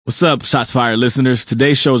What's up, Shots Fired listeners?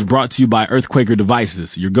 Today's show is brought to you by Earthquaker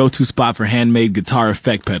Devices, your go-to spot for handmade guitar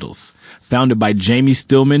effect pedals. Founded by Jamie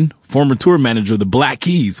Stillman, former tour manager of the Black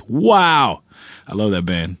Keys. Wow! I love that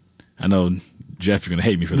band. I know, Jeff, you're going to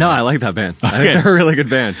hate me for that. No, I like that band. Okay. I think they're a really good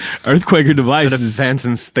band. Earthquaker Devices.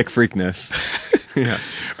 Vanson's thick freakness. Yeah.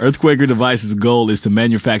 Earthquaker Devices' goal is to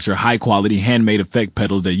manufacture high-quality handmade effect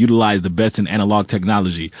pedals that utilize the best in analog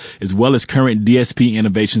technology, as well as current DSP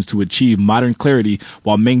innovations to achieve modern clarity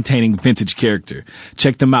while maintaining vintage character.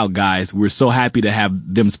 Check them out, guys. We're so happy to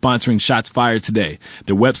have them sponsoring Shots Fired today.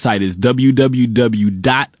 Their website is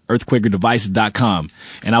www.earthquakerdevices.com,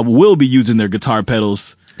 and I will be using their guitar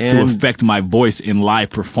pedals to affect my voice in live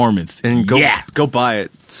performance. And go buy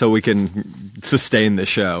it so we can sustain the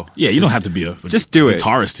show. Yeah, you don't have to be a just do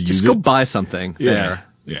guitarist to use it. Just go buy something. Yeah, there.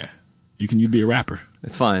 yeah. You can be a rapper.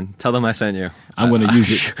 It's fine. Tell them I sent you. I'm going to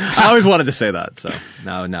use it. I always wanted to say that, so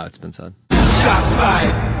now it's been said. Shots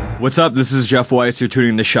fired. What's up? This is Jeff Weiss. You're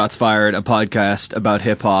tuning to Shots Fired, a podcast about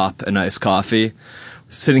hip hop and iced coffee.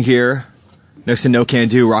 Sitting here next to No Can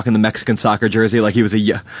Do, rocking the Mexican soccer jersey like he was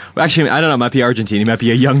actually, I don't know, it might be Argentine. He might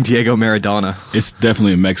be a young Diego Maradona. It's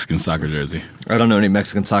definitely a Mexican soccer jersey. I don't know any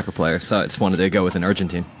Mexican soccer players, so I just wanted to go with an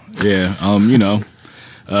Argentine. Yeah,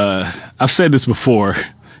 I've said this before,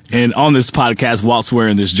 and on this podcast whilst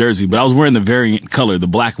wearing this jersey, but I was wearing the variant color, the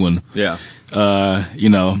black one. Yeah.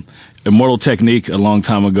 Immortal Technique a long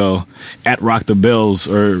time ago, at Rock the Bells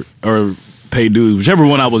or Pay Dues, whichever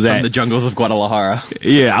one I was at. From the jungles of Guadalajara.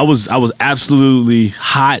 Yeah, I was absolutely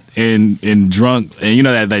hot and drunk, and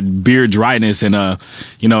that beer dryness and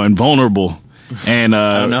and vulnerable. And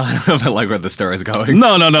I don't know if I like where the story's going.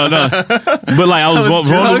 No. But like I was vulnerable,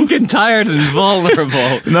 drunk and tired and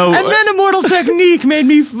vulnerable. No, and then Immortal Technique made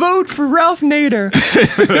me vote for Ralph Nader.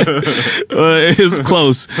 It's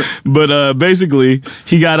close, but basically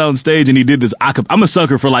he got on stage and he did this. I'm a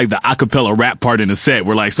sucker for like the acapella rap part in a set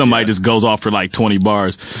where like somebody just goes off for like 20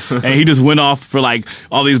 bars, and he just went off for like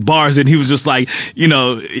all these bars, and he was just like,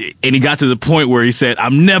 and he got to the point where he said,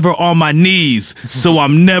 "I'm never on my knees, so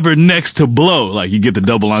I'm never next to blow." Like you get the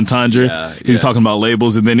double entendre. Yeah. He's talking about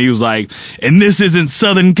labels, and then he was like, "And this isn't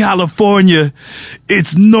Southern California,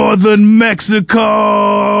 it's Northern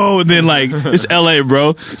Mexico." And then like it's LA,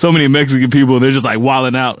 bro. So many Mexican people, and they're just like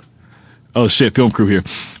wilding out. Oh shit, film crew here.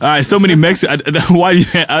 All right, so many Mexican. Why do you?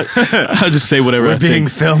 I'll just say whatever. We're being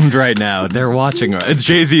filmed right now. They're watching us. It's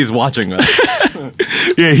Jay-Z's watching us.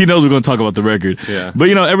 Yeah, he knows we're going to talk about the record. Yeah. But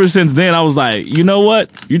ever since then, I was like, you know what?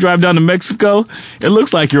 You drive down to Mexico, it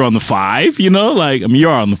looks like you're on the 5. You're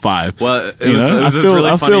on the 5. Well,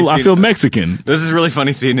 I feel Mexican. This is a really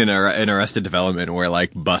funny scene in Arrested Development where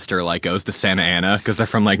like Buster like goes to Santa Ana because they're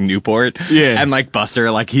from like Newport. Yeah. And like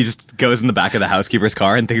Buster like he just goes in the back of the housekeeper's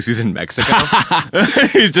car and thinks he's in Mexico.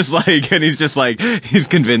 he's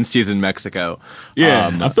convinced he's in Mexico.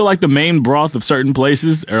 Yeah. I feel like the main broth of certain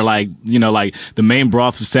places are like the main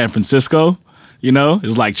broth of San Francisco,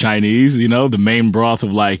 is like Chinese, the main broth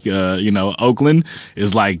of like, Oakland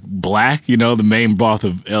is like black, the main broth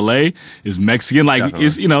of LA is Mexican. Like, Definitely.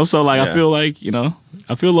 it's, so like, Yeah. I feel like,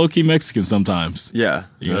 I feel low key Mexican sometimes. Yeah,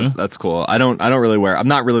 Yeah. that's cool. I don't really wear. I'm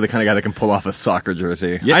not really the kind of guy that can pull off a soccer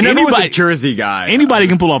jersey. Yeah, I never was anybody- a jersey guy. Anybody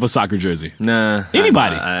can pull off a soccer jersey. Nah.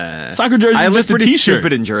 Anybody. Soccer jersey I is look just a pretty t-shirt.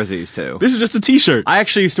 stupid in jerseys too. This is just a t-shirt. I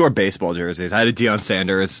actually used to wear baseball jerseys. I had a Deion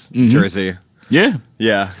Sanders jersey. Yeah.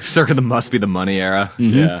 Yeah, circa the Must Be the Money era.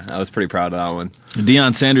 Yeah, I was pretty proud of that one.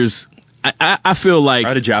 Deion Sanders, I feel like I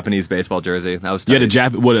had a Japanese baseball jersey. That was you had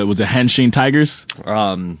tight. what it was, a Hanshin Tigers?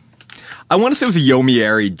 I want to say it was a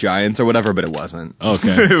Yomiuri Giants or whatever, but it wasn't.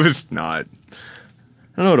 Okay. It was not.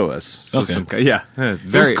 I don't know what it was. So Okay. yeah.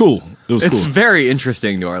 It was cool. It's very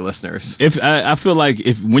interesting to our listeners. If I feel like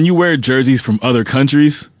when you wear jerseys from other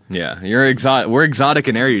countries, Yeah, you're exotic. We're exotic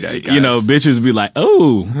and erudite, guys. bitches be like,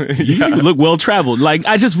 "Oh, you look well traveled." Like,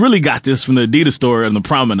 I just really got this from the Adidas store on the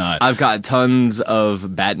Promenade. I've got tons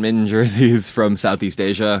of badminton jerseys from Southeast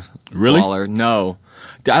Asia. Really? Baller. No.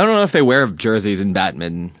 I don't know if they wear jerseys in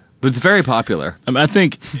badminton, but it's very popular. I mean, I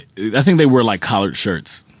think they wear like collared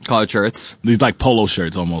shirts. Collared shirts. These like polo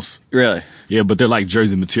shirts almost. Really? Yeah, but they're like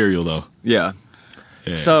jersey material though. Yeah.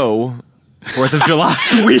 Yeah. So, 4th of July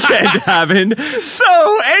weekend happened.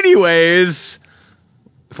 So, anyways,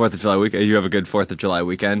 4th of July weekend. You have a good 4th of July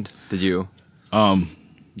weekend? Did you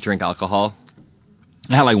drink alcohol?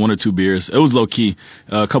 I had like 1 or 2 beers. It was low key.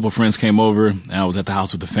 A couple of friends came over, and I was at the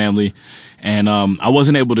house with the family. And I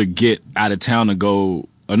wasn't able to get out of town to go,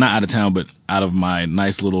 or not out of town, but out of my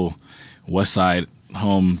nice little West Side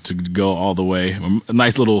home to go all the way, a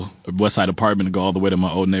nice little West Side apartment to go all the way to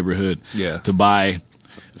my old neighborhood. Yeah. To buy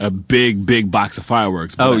a big box of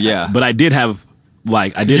fireworks. Oh, yeah. But I did have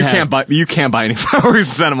like I did. You can't buy any fireworks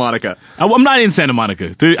in Santa Monica. I'm not in Santa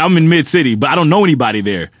Monica. I'm in Mid City, but I don't know anybody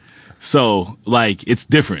there. So, like, it's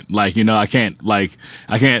different. Like, you know, I can't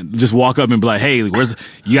just walk up and be like, hey, you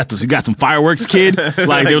got some fireworks, kid?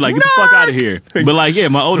 Like, they were like, get the fuck out of here. But like, yeah,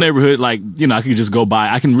 my old neighborhood, like, you know, I could just go buy,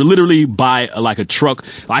 I can literally buy like a truck.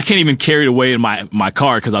 I can't even carry it away in my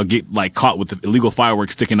car because I'll get like caught with the illegal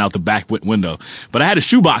fireworks sticking out the back window. But I had a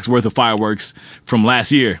shoebox worth of fireworks from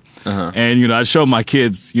last year. And, you know, I showed my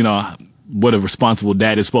kids, you know, what a responsible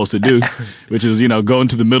dad is supposed to do, which is, you know, go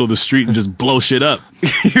into the middle of the street and just blow shit up.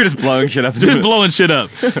 You're just blowing shit up. Just blowing shit up.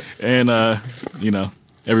 And, you know,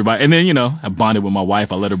 everybody. And then, you know, I bonded with my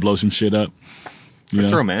wife. I let her blow some shit up.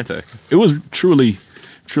 That's romantic. It was truly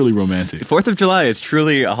romantic. 4th of July is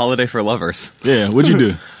truly a holiday for lovers. Yeah. What'd you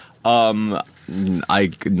do?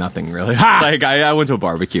 Nothing really. Ha! Like I went to a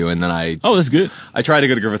barbecue and then Oh, that's good. I tried to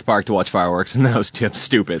go to Griffith Park to watch fireworks and then I was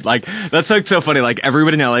stupid. Like that's like so funny. Like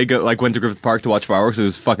everybody in LA went to Griffith Park to watch fireworks. It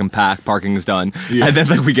was fucking packed. Parking is done. Yeah. And then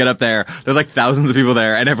like we get up there, there's like thousands of people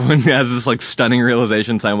there and everyone has this like stunning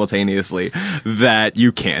realization simultaneously that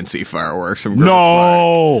you can't see fireworks from Griffith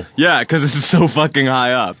Park. Yeah, because it's so fucking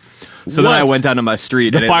high up. So then I went down to my street.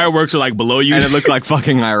 The fireworks are like below you, and it looked like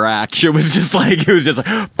fucking Iraq. Shit was just like you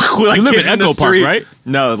live in Echo Park, right?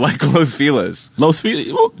 No, like Los Feliz. Los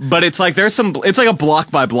Feliz, but it's like it's like a block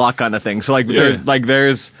by block kind of thing. So like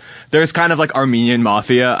there's kind of like Armenian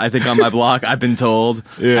mafia, I think, on my block. I've been told,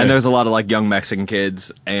 and there's a lot of like young Mexican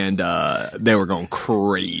kids, and they were going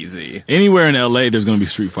crazy. Anywhere in LA, there's gonna be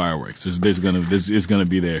street fireworks. It's gonna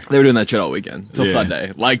be there. They were doing that shit all weekend till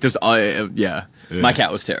Sunday. Like just My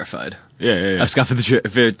cat was terrified. Yeah. I've scuffed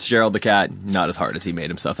Fitzgerald the cat, not as hard as he made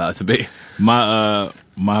himself out to be. My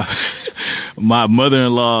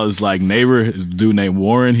mother-in-law's like neighbor, a dude named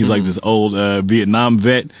Warren. He's like this old Vietnam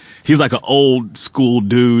vet. He's like an old school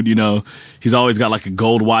dude, you know. He's always got like a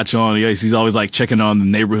gold watch on. He's always like checking on the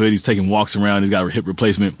neighborhood. He's taking walks around. He's got a hip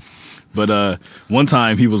replacement. But one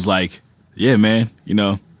time he was like, yeah, man, you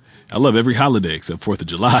know, I love every holiday except 4th of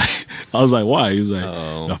July. I was like, why? He was like,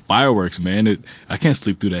 the fireworks, man. I can't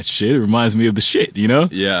sleep through that shit. It reminds me of the shit, you know?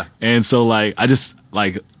 Yeah. And so, like, I just,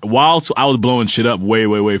 like, while I was blowing shit up way,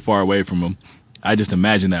 way, way far away from him, I just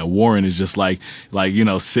imagine that Warren is just like, you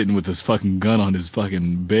know, sitting with his fucking gun on his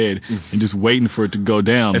fucking bed and just waiting for it to go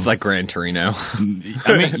down. It's like Gran Torino.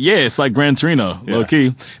 I mean, yeah, it's like Gran Torino, low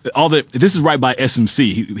key. This is right by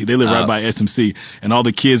SMC. They live right by SMC, and all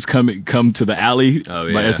the kids come to the alley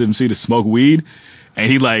by SMC to smoke weed. And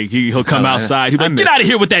he'll come outside. He'll be like, get out of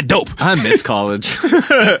here with that dope. I miss college.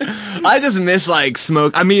 I just miss like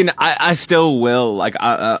smoke. I mean, I still will. Like,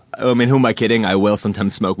 I mean, who am I kidding? I will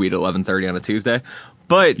sometimes smoke weed at 11:30 on a Tuesday.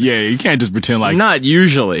 But yeah, you can't just pretend like. Not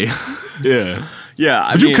usually. Yeah. Yeah.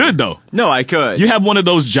 But you could though. No, I could. You have one of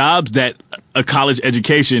those jobs that a college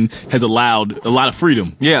education has allowed a lot of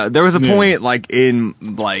freedom. Yeah. There was a point like in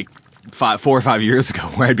like 4 or 5 years ago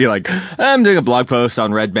where I'd be like, I'm doing a blog post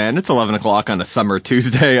on Red Man. It's 11 o'clock on a summer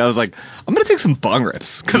Tuesday. I was like, I'm going to take some bong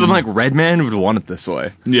rips because I'm like, Red Man would want it this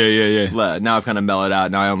way. Yeah. Now I've kind of mellowed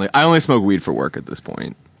out. Now I only smoke weed for work at this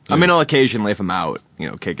point. I mean, I'll occasionally, if I'm out, you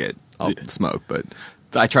know, kick it, I'll smoke, but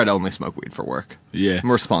I try to only smoke weed for work. Yeah. I'm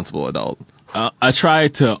a responsible adult. I try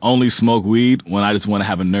to only smoke weed when I just want to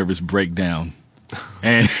have a nervous breakdown.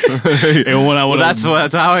 And when I want that's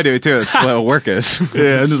how I do it too. It's what work is.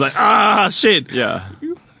 Yeah, I'm just like, shit. Yeah.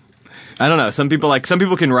 I don't know. Some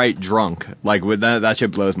people can write drunk. Like with that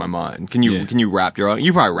shit blows my mind. Can you rap drunk?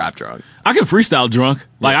 You probably rap drunk. I can freestyle drunk.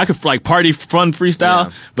 Like I could like party fun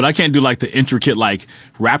freestyle, but I can't do like the intricate like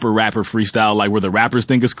rapper freestyle like where the rappers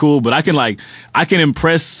think it's cool. But I can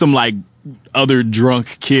impress some like other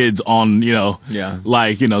drunk kids on, you know,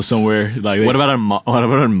 like, you know, somewhere like. What about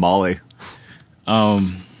on Molly?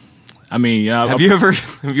 I mean, have you ever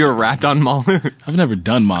rapped on Molly? I've never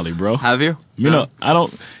done Molly, bro. Have you? You know, I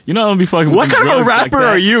don't be fucking. What kind of a rapper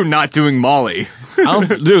are you not doing Molly? I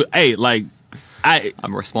don't, dude. Hey, like, I'm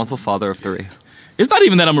a responsible father of 3. It's not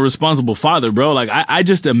even that I'm a responsible father, bro. Like, I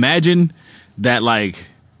just imagine that, like,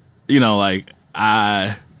 you know, like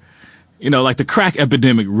like the crack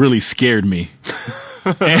epidemic really scared me.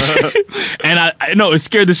 and I know it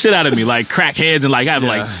scared the shit out of me, like crackheads, and like I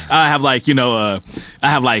have like there was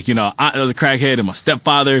a crackhead and my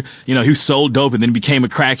stepfather, you know, he sold dope and then became a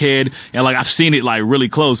crackhead, and like I've seen it like really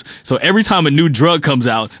close. So every time a new drug comes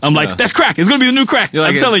out, I'm like, that's crack. It's gonna be the new crack.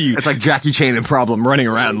 I'm telling you, it's like Jackie Chan and Problem running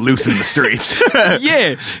around loose in the streets.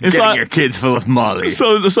 Yeah, it's getting your kids full of Molly.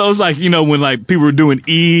 So it's like, you know, when like people were doing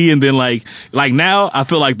E, and then like now I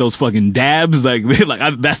feel like those fucking dabs, like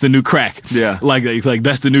that's the new crack. Yeah, like like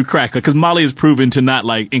that's the new crack. Because Molly is proven to not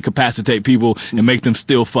like incapacitate people and make them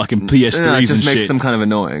still fucking PS3s Yeah, it just and makes shit. them kind of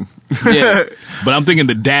annoying. Yeah. But I'm thinking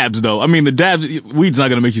the dabs though. I mean, the dabs, weed's not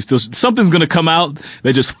gonna make you still. Something's gonna come out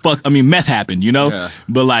that just fuck. I mean, meth happened, you know. Yeah.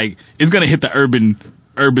 But like, it's gonna hit the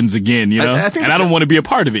urbans again, you know. I think and I don't want to be a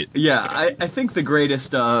part of it. Yeah, I think the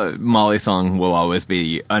greatest Molly song will always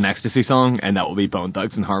be an Ecstasy song, and that will be Bone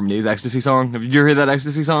Thugs and Harmony's Ecstasy song. Have you ever heard that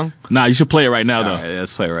Ecstasy song? Nah, you should play it right now though. All right,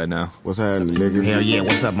 let's play it right now. What's happening, nigga? Hell yeah,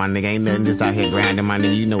 what's up, my nigga? Ain't nothing just out here grinding, my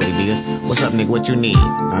nigga. You know what it is. What's up, nigga? What you need?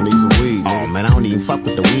 I need some weed. Oh, man, I don't even fuck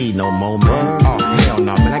with the weed no more, man. Oh, hell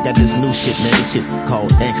no, man. I got this new shit, man. This shit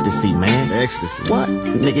called ecstasy, man. Ecstasy. What?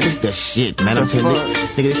 Nigga, this the shit, man. I'm telling you.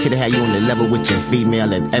 Nigga, this shit have you on the level with your female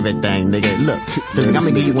and everything, nigga. Look, I'm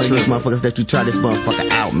gonna give you one of these motherfuckers that you try this motherfucker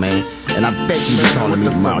out, man. And I bet you been calling me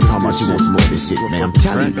tomorrow talking about you want some more of this shit, man. I'm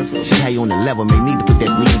telling you. Shit have you on the level, man. You need to put that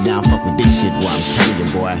weed down, fuck with this shit, boy. I'm telling you,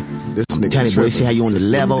 boy. This I'm nigga telling you, boy, this shit have you on the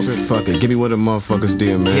level. Fuck it. Give me what the motherfuckers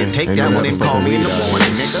did, man. Here, take Ain't that no one and call me in the motherfucking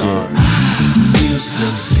morning, weed nigga. out. Feel so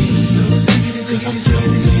sick, so sick, I'm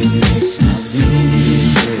feeling ecstasy.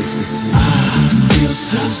 I feel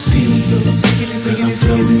so sick, so sick, I'm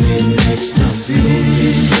feeling ecstasy.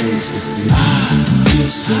 I feel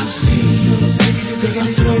so sick, so sick, I'm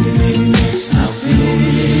feeling ecstasy.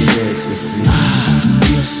 I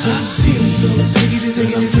feel so sick, so sick,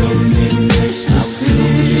 I'm feeling ecstasy.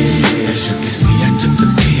 As you can see, I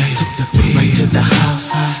took the beat right to the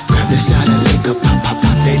house. Grabbed a shot of liquor, pop, pop,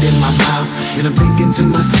 pop that in my mouth. And I'm thinking to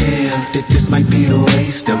myself that this might be a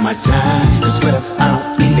waste of my time. Cause what if I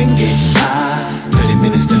don't even get high? 30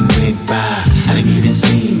 minutes done went by, I didn't even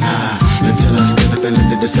seem high. Until I stood up and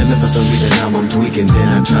looked at the ceiling for some reason. Now I'm tweaking, then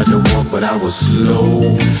I tried to walk but I was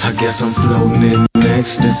slow. I guess I'm floating in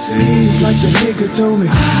ecstasy. Just like the nigga told me,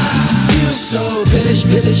 I feel so billish,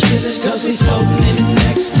 billish, billish, cause we floating in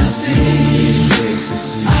ecstasy.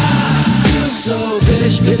 I feel so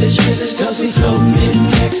billish, billish, billish, cause we floating in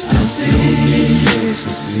ecstasy.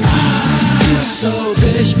 I feel so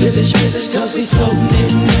billish, billish, billish, cause we floating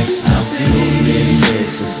in ecstasy.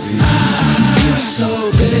 I feel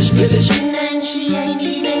so billish, billish. And she ain't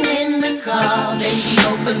even in the car. Baby,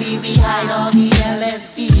 hopefully we hide all the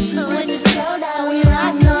LSD. We're just slow down, we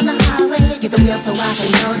riding on the highway. Get the wheel so I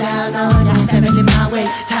can go down, oh, down 70 my way.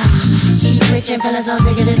 She's rich and feeling so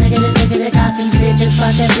sick of this, sick of this, sick of this. Got these bitches,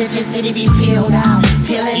 fuck them bitches, pity be peeled out,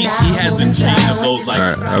 peeling out. He has the chain of those like.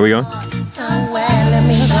 All right, are we going? Tongue well, let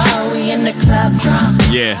me go. We in the club drunk.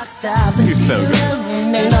 Yeah. He's so good.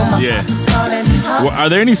 Yeah. Well, are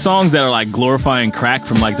there any songs that are like glorifying crack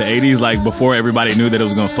from like the 80s, like before everybody knew that it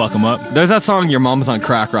was gonna fuck them up? There's that song, Your Mom's on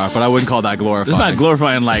Crack Rock, but I wouldn't call that glorifying. It's not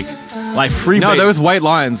glorifying like free. No, there was White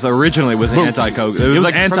Lines originally was anti-coke. It was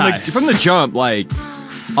like anti. from the jump. Like,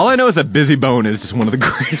 all I know is that Busy Bone is just one of the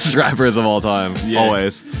greatest rappers of all time. Yeah.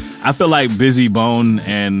 Always. I feel like Busy Bone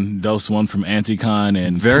and Dose One from Anticon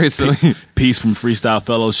and Very silly. Peace from Freestyle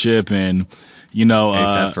Fellowship and you know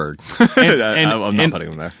A$AP Ferg. I'm not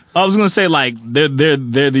putting him there. I was gonna say like they're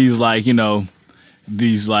these like you know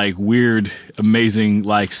these like weird amazing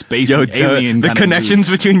like space alien the kind connections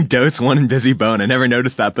of dudes. between Dose One and Busy Bone. I never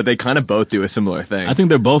noticed that, but they kind of both do a similar thing. I think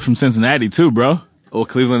they're both from Cincinnati too, bro. Well,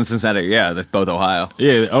 Cleveland and Cincinnati, yeah, they're both Ohio.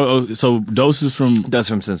 Yeah. So Dose is from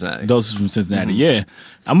Cincinnati. Dose is from Cincinnati. Yeah.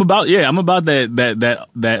 I'm about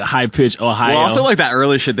that high pitch Ohio. Well, also like that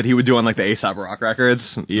early shit that he would do on like the A$AP Rock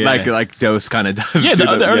records. Yeah. Like Dose kind of does. Yeah, do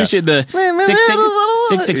the early shit, the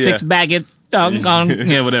 666 Yeah. bag it,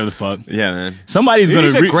 yeah, whatever the fuck. Yeah, man. Somebody's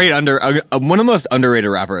He's gonna a great one of the most underrated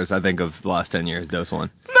rappers I think of the last 10 years. Dose One.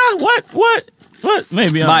 Nah, what?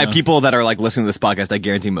 Maybe By people that are like listening to this podcast, I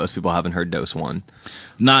guarantee most people haven't heard Dose One.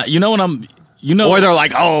 Nah, you know what Or they're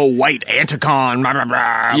like, oh, white Anticon, blah, blah,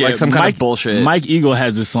 blah, yeah, like some kind of bullshit. Mike Eagle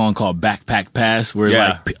has this song called Backpack Pass where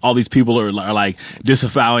Yeah. like all these people are like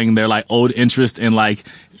disavowing their like old interest in like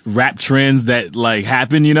rap trends that like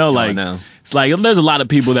happen, you know, like no. it's like there's a lot of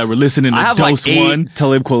people that were listening to I have Dose like 8 One.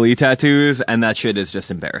 Talib Kweli tattoos, and that shit is just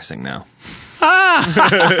embarrassing now.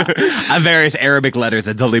 I have various Arabic letters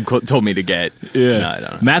that Talib told me to get. Yeah, No, I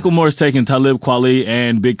don't know. Macklemore's taking Talib Kweli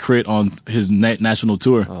and Big Crit on his national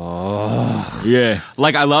tour. Oh, yeah.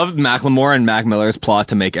 Like, I love Macklemore and Mac Miller's plot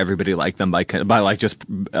to make everybody like them by like just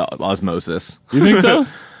osmosis. You think so?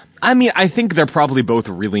 I mean, I think they're probably both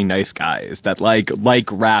really nice guys that like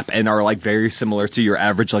rap and are like very similar to your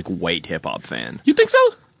average like white hip hop fan. You think so?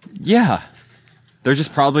 Yeah. They're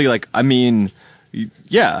just probably like, I mean,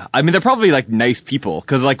 yeah. I mean, they're probably like nice people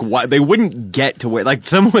because like they wouldn't get to where like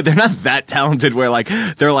they're not that talented where like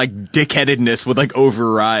their like dickheadedness would like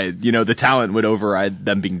override, you know, the talent would override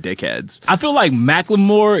them being dickheads. I feel like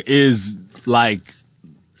Macklemore is like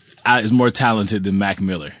is more talented than Mac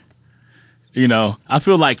Miller. You know, I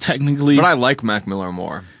feel like technically, But I like Mac Miller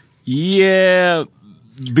more. yeah,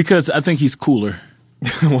 because I think he's cooler.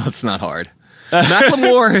 Well, it's not hard.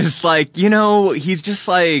 Macklemore is like, you know, he's just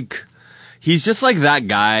like that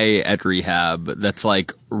guy at rehab that's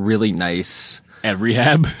like really nice At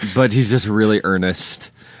rehab, but he's just really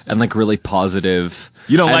earnest and like really positive.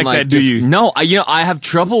 You don't And, like that, do just- you? No, I have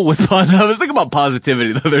trouble with. I was thinking about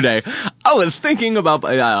positivity the other day. I was thinking about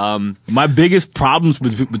my biggest problems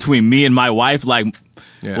between me and my wife,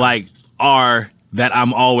 Yeah. are that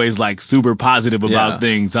I'm always like super positive about Yeah.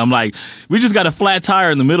 things. I'm like, we just got a flat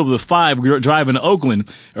tire in the middle of the 5 driving to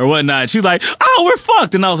Oakland or whatnot. She's like, oh, we're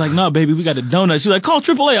fucked. And I was like, no, baby, we got a donut. She's like, call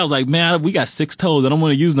AAA. I was like, man, we got 6 toes. I don't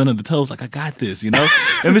want to use none of the toes. Like, I got this, you know?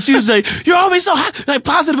 And then she was like, you're always so like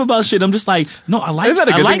positive about shit. I'm just like, no, I like, Isn't that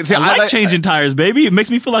a good thing? See, I I like like- changing tires, baby. It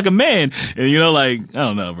makes me feel like a man. And you know, like, I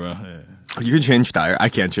don't know, bro. Yeah. you can change tire. I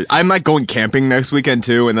can't change. I'm like going camping next weekend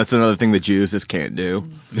too, and that's another thing that Jews just can't do.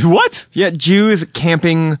 What? Yeah, Jews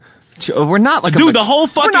camping. We're not like Dude, the whole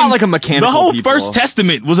fucking, we're not like a mechanical the whole people. First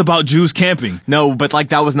Testament was about Jews camping. No, but like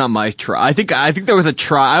that was not my tribe. I think there was a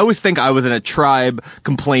tribe. I always think I was in a tribe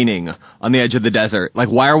complaining on the edge of the desert. Like,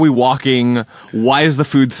 why are we walking? Why is the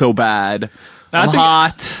food so bad? I I'm think-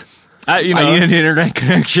 hot. I need an internet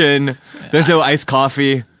connection. There's no iced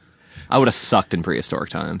coffee. I would have sucked in prehistoric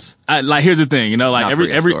times. Like, here's the thing, you know, like Not every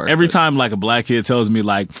prehistoric, but- time like a black kid tells me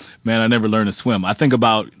like, man, I never learned to swim. I think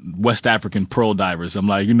about West African pearl divers. I'm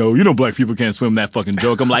like, you know, black people can't swim, that fucking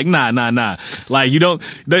joke. I'm like, nah. Like, you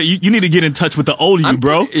need to get in touch with the old you,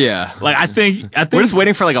 bro. Yeah. Like, I think We're just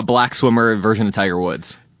waiting for like a black swimmer version of Tiger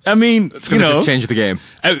Woods. I mean, It's gonna just change the game.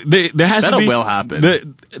 there has That'll to be, will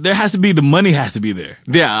happen. There has to be, the money has to be there.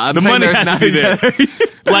 Yeah, I'm The saying money there's has to be there.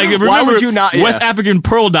 Like, remember, Why would you not? West Yeah. African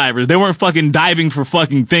pearl divers, they weren't fucking diving for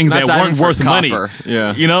fucking things Not that diving weren't for worth money. copper.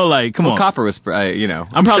 Yeah. You know, like, come Well, on. copper was, you know.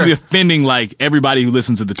 I'm probably sure. offending like everybody who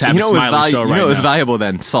listens to the Tabby You know what's Smiley show right you know what's now. valuable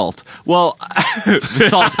then? Salt. Well,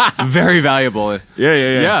 salt, very valuable. Yeah.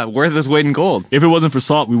 Yeah, worth its weight in gold. If it wasn't for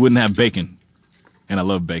salt, we wouldn't have bacon. And I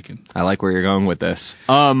love bacon. I like where you're going with this.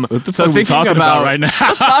 What the so fuck are we thinking talking about right now?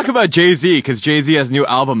 Let's talk about Jay-Z, because Jay-Z has a new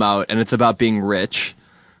album out, and it's about being rich,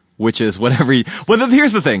 which is whatever he... Well,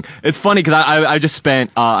 here's the thing. It's funny, because I just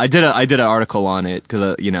spent... I did an article on it,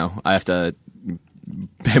 because, you know, I have to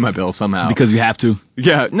pay my bills somehow. Because you have to.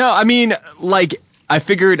 Yeah, no, I mean, like, I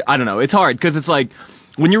figured, I don't know, it's hard, because it's like,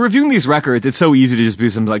 when you're reviewing these records, it's so easy to just be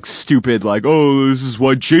some, like, stupid, like, oh, this is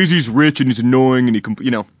why Jay-Z's rich and he's annoying and he can,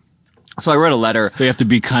 you know. So I wrote a letter. So you have to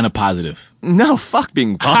be kind of positive. No, fuck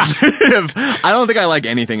being positive. I don't think I like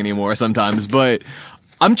anything anymore sometimes, but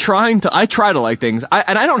I try to like things.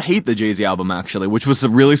 And I don't hate the Jay-Z album, actually, which was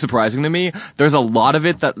really surprising to me. There's a lot of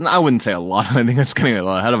it that, I wouldn't say a lot, I think that's getting a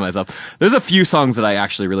lot ahead of myself. There's a few songs that I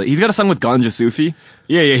actually really, he's got a song with Ganja Sufi.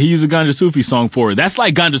 Yeah, he used a Ganja Sufi song for it. That's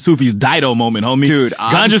like Ganja Sufi's Dido moment, homie. Dude,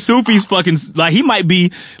 Ganja Sufi's fucking, like, he might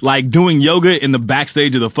be like doing yoga in the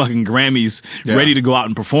backstage of the fucking Grammys, Yeah. ready to go out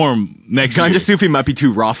and perform next year. Ganja Sufi might be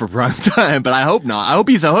too raw for prime time, but I hope not. I hope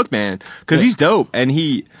he's a hook man, cause he's dope, and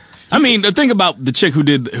I mean, think about the chick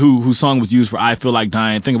whose song was used for "I Feel Like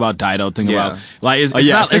Dying." Think about Dido. Think Yeah. about like it's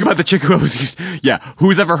yeah, not, think it's, about the chick who was,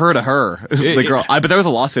 who's ever heard of her? The girl. But there was a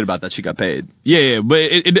lawsuit about that. She got paid. Yeah, but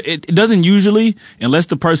it doesn't usually, unless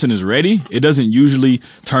the person is ready, it doesn't usually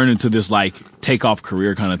turn into this like takeoff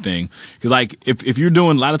career kind of thing. Cause like if you're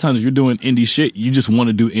doing, a lot of times if you're doing indie shit, you just want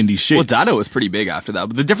to do indie shit. Well, Dido was pretty big after that.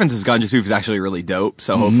 But the difference is Ganja Sufi is actually really dope.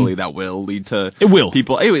 So hopefully that will lead to It will.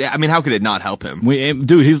 people. I mean, how could it not help him?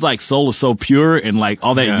 Dude, his like soul is so pure and like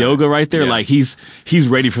all that Yeah. yoga right there. Yeah. Like he's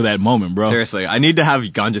ready for that moment, bro. Seriously, I need to have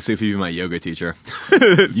Ganja Sufi be my yoga teacher.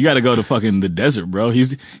 You got to go to fucking the desert, bro.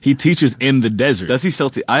 He teaches in the desert. Does he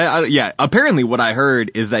still? Yeah. Apparently, what I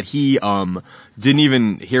heard is that he didn't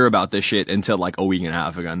even hear about this shit until like a week and a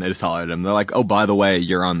half ago, and they just hollered at him. They're like, "Oh, by the way,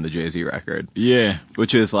 you're on the Jay-Z record." Yeah.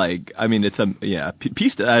 Which is like, I mean, it's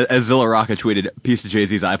piece to, as Zilla Rocca tweeted, piece to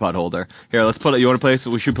Jay-Z's iPod holder. Here, let's put it. You want to play?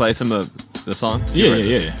 We should play some of the song.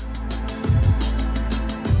 Yeah.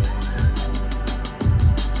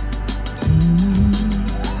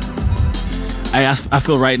 I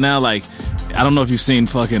feel right now like, I don't know if you've seen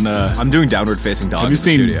fucking I'm doing downward facing dog. have in you the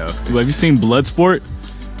seen studio. have you seen Bloodsport?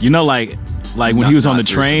 You know, like when he was on the Not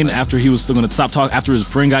train recently. after he was still gonna stop talking after his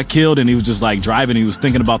friend got killed and he was just like driving, he was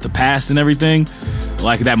thinking about the past and everything,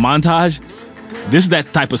 like that montage. This is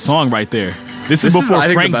that type of song right there. This is before I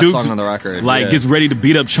think, Frank the best Dukes song on the record. like Yeah. gets ready to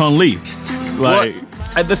beat up Chun Li. Like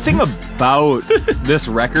Well, the thing about this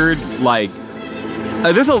record, like,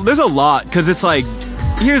 there's a lot, because it's like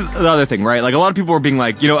here's the other thing, right? Like, a lot of people were being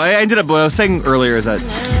like, I ended up, what I was saying earlier is that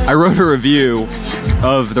I wrote a review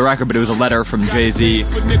of the record, but it was a letter from Jay-Z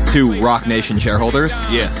to Rock Nation shareholders.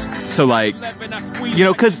 Yes. So, like,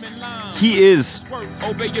 because he is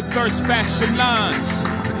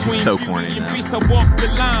so corny now.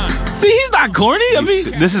 See, he's not corny. I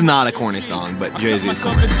mean, This is not a corny song, but Jay-Z is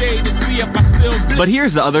corny. But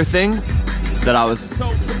here's the other thing that I was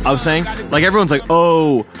saying. Like, everyone's like,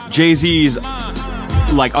 oh, Jay-Z's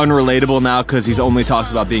like unrelatable now because he's only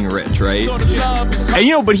talks about being rich, right?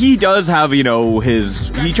 And but he does have he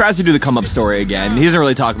tries to do the come up story again. He doesn't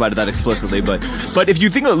really talk about it that explicitly, but if you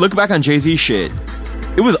look back on Jay-Z shit,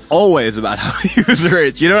 it was always about how he was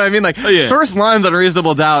rich. You know what I mean? Like, first lines on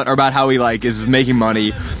Reasonable Doubt are about how he is making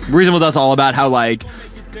money. Reasonable Doubt's all about how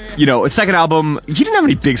its second album, he didn't have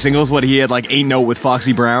any big singles. He had Ain't No with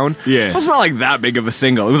Foxy Brown. Yeah. It was not that big of a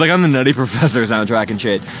single. It was on the Nutty Professor soundtrack and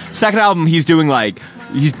shit. Second album, he's doing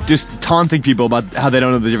he's just taunting people about how they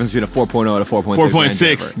don't know the difference between a 4.0 and a 4.6.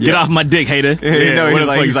 4.6. Get off my dick, hater.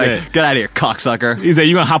 He's like, get out of here, cocksucker. He said,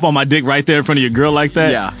 you gonna hop on my dick right there in front of your girl like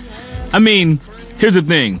that? Yeah. I mean, here's the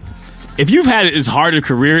thing. If you've had as hard a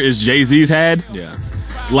career as Jay-Z's had,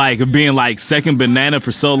 being second banana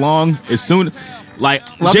for so long, as soon a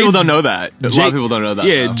lot of people don't know that. A lot of people don't know that.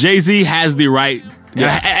 Yeah, though. Jay-Z has the right.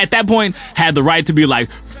 At that point, had the right to be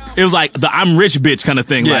it was the I'm rich bitch kind of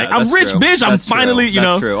thing. Yeah, I'm rich true. bitch. I'm finally,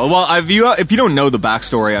 That's true. Well, if you don't know the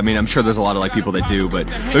backstory, I mean, I'm sure there's a lot of people that do, but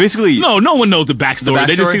basically, no one knows the backstory.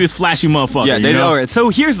 They just see this flashy motherfucker. Yeah, they know. All right. So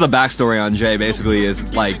here's the backstory on Jay. Basically, is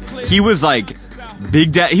he was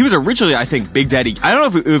Big Daddy. He was originally, I think, Big Daddy. I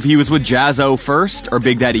don't know if he was with Jaz-O first or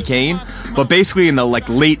Big Daddy Kane, but basically in the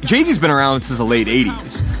late. Jay-Z's been around since the late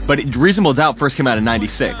 '80s, but Reasonable Doubt first came out in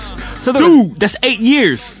 '96. So that's 8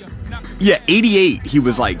 years. Yeah, 88. He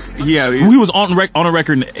was he was on a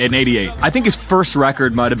record in 88. I think his first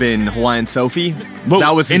record might have been Hawaiian Sophie. But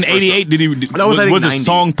that was his in 88. Was a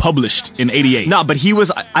song published in 88? No, but he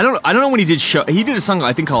was. I don't know when he did show. He did a song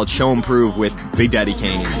I think called "Show and Prove" with Big Daddy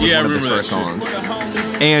Kane. Yeah, one I of his remember first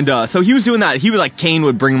songs. And so he was doing that. He was Kane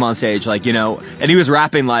would bring him on stage, and he was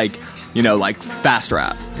rapping fast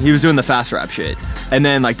rap. He was doing the fast rap shit. And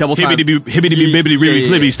then Double Time. Hibbity bibbity ribby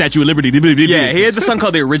flibby, Statue of Liberty. Yeah, he had the song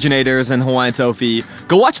called The Originators and Hawaiian Sophie.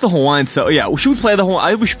 Go watch the Hawaiian Sophie. Yeah, should we play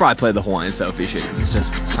we should probably play the Hawaiian Sophie shit because it's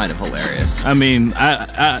just kind of hilarious. I mean,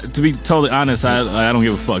 I to be totally honest, I don't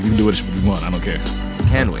give a fuck. You can do what you want. I don't care.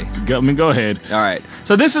 Can we? Go ahead. All right.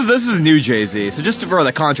 So this is new Jay-Z. So just for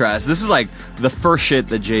the contrast, this is the first shit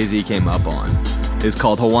that Jay-Z came up on is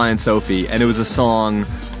called Hawaiian Sophie, and it was a song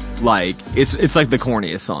it's the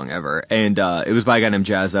corniest song ever, and it was by a guy named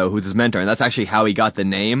Jaz-O, who's his mentor, and that's actually how he got the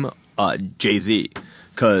name Jay-Z,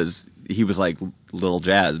 because he was Little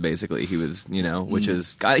Jazz, basically. He was, which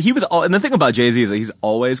is and the thing about Jay-Z is that he's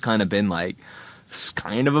always kind of been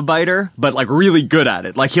kind of a biter, but really good at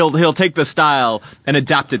it. He'll take the style and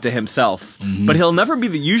adapt it to himself, but he'll never be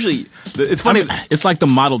it's funny. It's like the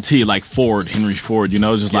Model T, Ford, Henry Ford.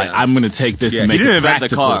 Just I'm gonna take this and make he didn't it invent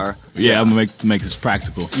practical. the car. Yeah, I'm gonna make this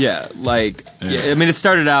practical. Yeah, I mean, it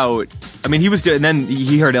started out. I mean, he was doing. And then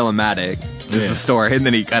he heard Illmatic. Is the story, and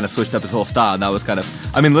then he kind of switched up his whole style, and that was kind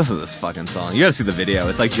of. I mean, listen to this fucking song. You gotta see the video.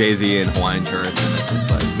 It's Jay-Z in Hawaiian shirts, and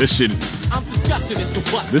it's this shit.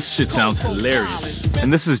 This shit sounds hilarious.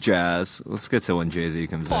 And this is jazz. Let's get to when Jay-Z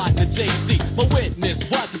comes in. My witness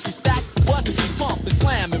wasn't she stacked, wasn't she pumping,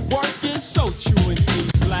 slamming, working, so true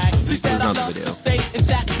indeed, black. She said I love to stay and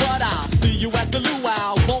chat, but I'll see you at the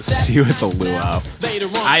luau. Won't that see you at the luau.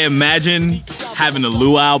 I imagine having a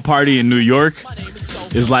luau party in New York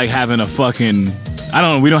is like having a fucking. I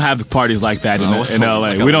don't know. We don't have parties like that in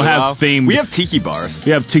LA. We don't have themed. We have tiki bars.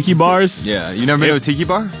 We have tiki bars. Yeah, you never been to a tiki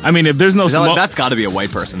bar? I mean, if there's no smoke, that's got to be a white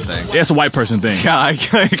person thing. Yeah, it's a white person thing. Yeah,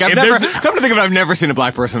 come to think of it, I've never seen a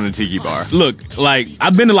black person in a tiki bar. Look,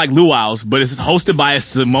 I've been to luau's, but it's hosted by a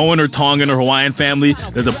Samoan or Tongan or Hawaiian family.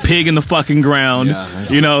 There's a pig in the fucking ground, and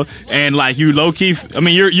you low key. I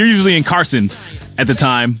mean, you're usually in Carson at the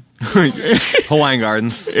time. Hawaiian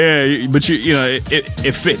Gardens. Yeah, but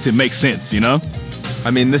it fits. It makes sense, I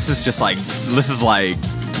mean, this is the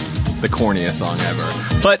corniest song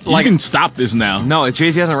ever. But you can stop this now. No,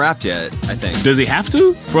 Jay-Z hasn't rapped yet, I think. Does he have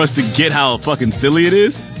to for us to get how fucking silly it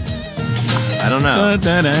is? I don't know.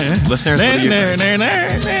 Listeners, what do you think?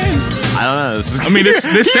 I don't know. I mean, this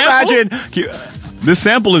sample. Imagine. This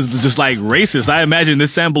sample is just racist. I imagine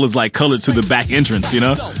this sample is colored to the back entrance.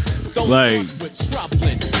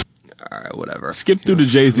 right, whatever. Skip through the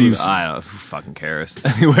Jay-Z's. I don't know. Who fucking cares?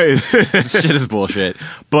 Anyways, this shit is bullshit.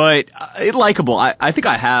 But likable. I think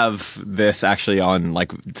I have this actually on like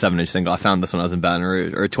 7-inch single. I found this when I was in Baton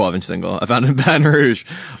Rouge, or 12-inch single. I found it in Baton Rouge,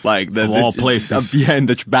 like of all places. Yeah, in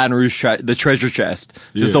the Baton Rouge, the treasure chest,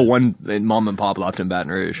 just Yeah. the one that mom and pop left in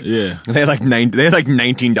Baton Rouge. Yeah. They had like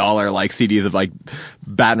 $19 like CDs of like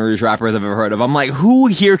Baton Rouge rappers I've ever heard of. I'm like, who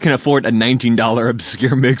here can afford a $19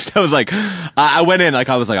 obscure mix? I was like, I went in like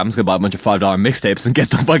I was like, I'm just gonna buy a bunch of $5 mixtapes and get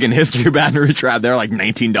the fucking history of Baton Rouge rap. They're like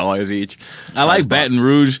 $19 each. I like Baton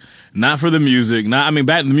Rouge, not for the music. Baton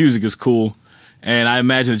the music is cool, and I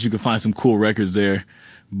imagine that you could find some cool records there.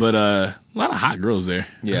 But a lot of hot girls there.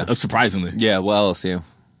 Yeah. Surprisingly. Yeah, well, LSU.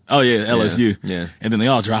 Oh yeah, LSU. Yeah. And then they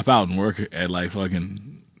all drop out and work at like fucking,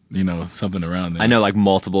 something around there. I know like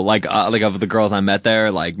multiple, like of the girls I met there,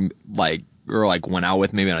 or like went out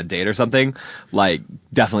with maybe on a date or something, like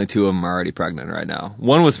definitely 2 of them are already pregnant right now.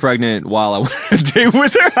 One was pregnant while I went on a date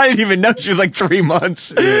with her. I didn't even know she was like 3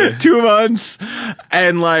 months, 2 months.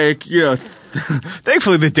 And like,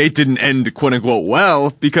 thankfully the date didn't end quote unquote well,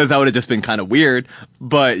 because that would have just been kind of weird.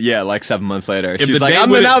 But yeah, like 7 months later, she's like,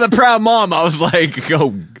 I'm now the proud mom. I was like,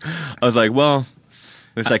 well,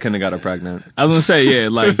 at least I couldn't have got her pregnant. I was gonna say, yeah,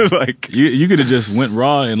 like, Like- you could have just went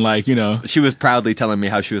raw and like, She was proudly telling me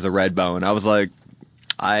how she was a red bone. I was like,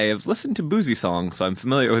 I have listened to Boozy songs, so I'm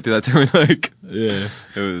familiar with that term. Like, yeah.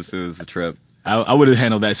 it was a trip. I would have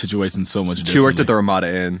handled that situation so much differently. She worked at the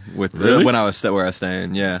Ramada Inn with Really? when I was where I was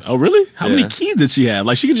staying. Yeah. Oh really? How Yeah. many keys did she have?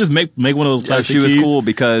 Like she could just make one of those Yeah, plastic she was keys. cool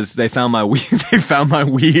because they found my weed. They found my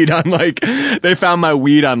weed on like I had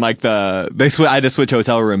to switch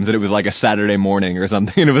hotel rooms, and it was like a Saturday morning or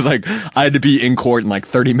something. And it was like I had to be in court in like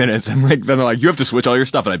 30 minutes, and like then they're like, you have to switch all your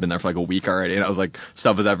stuff. And I'd been there for like a week already, and I was like,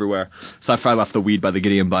 stuff was everywhere. So I left the weed by the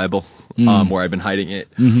Gideon Bible, where I'd been hiding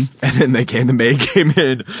it. Mm-hmm. And then the maid came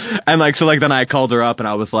in, and like so like then I called her up, and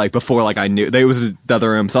I was like, before like I knew it was the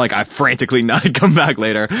other room, so like I frantically come back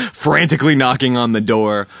later, frantically knocking on the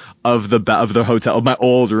door of the hotel, of my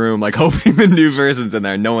old room, like hoping the new person's in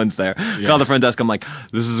there. No one's there. Yeah. Call the front desk. I'm like,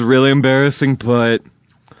 this is really embarrassing, but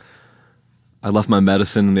I left my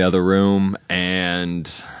medicine in the other room,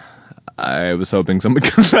 and I was hoping someone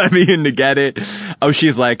could let me in to get it. Oh,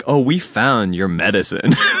 she's like, oh, we found your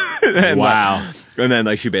medicine. And Wow. And then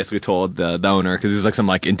like she basically told the owner, because he was like some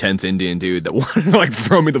like intense Indian dude that wanted to like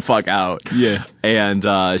throw me the fuck out. Yeah. And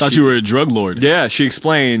Thought you were a drug lord. Yeah, she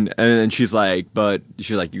explained, and then she's like,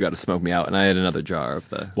 you got to smoke me out. And I had another jar of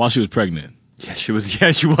the. While she was pregnant. Yeah, she was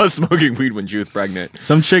smoking weed when she was pregnant.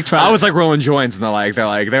 Some chick tried. I was like rolling joints, and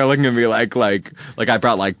they're looking at me like I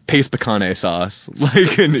brought like paste picante sauce.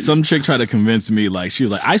 Like Some chick tried to convince me, like, she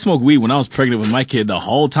was like, I smoked weed when I was pregnant with my kid the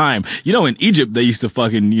whole time. In Egypt, they used to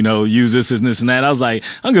fucking, use this and this and that. I was like,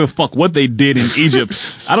 I don't give a fuck what they did in Egypt.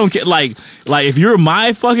 I don't care. Like, if you're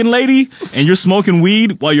my fucking lady and you're smoking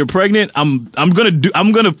weed while you're pregnant, I'm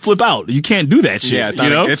gonna flip out. You can't do that shit.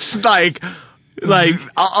 yeah, it's like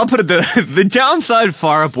I'll put it the downside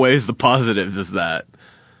far outweighs the positives is that.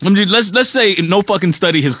 Let's say no fucking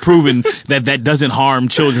study has proven that doesn't harm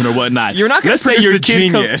children or whatnot. You're not going to produce a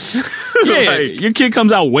genius. Your kid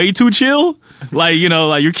comes out way too chill. Like,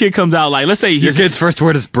 your kid comes out like, let's say Your kid's first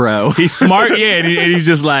word is bro. he's smart, yeah, and he's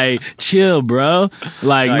just like, chill, bro.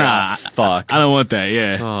 Like, nah, fuck. I don't want that,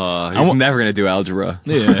 yeah. Oh, he's never going to do algebra.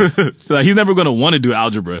 Yeah. Like, he's never going to want to do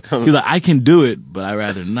algebra. He's like, I can do it, but I'd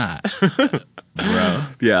rather not. Bro.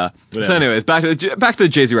 Yeah. Whatever. So anyways, back to the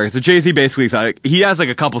Jay-Z record. So Jay-Z basically he has like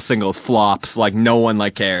a couple singles flops, like no one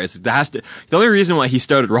like cares. The only reason why he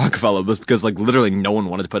started Rockefeller was because like literally no one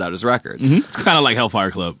wanted to put out his record. Mm-hmm. It's kind of like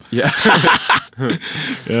Hellfire Club. Yeah.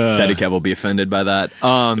 Daddy Kev will be offended by that.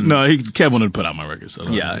 No, Kev wanted to put out my record. So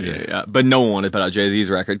Yeah. But no one wanted to put out Jay-Z's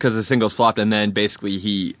record because the singles flopped, and then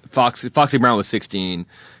basically Foxy Brown was 16,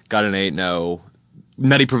 got an 8-0.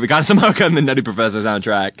 Somehow got in the Nutty Professor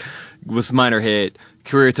soundtrack, was a minor hit,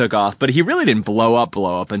 career took off, but he really didn't blow up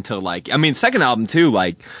until second album too,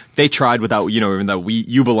 like they tried without, even though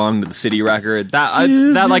You Belong to the City record,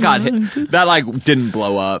 that got hit, that like didn't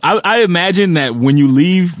blow up. I imagine that when you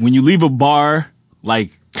leave a bar, like,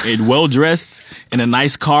 well dressed in a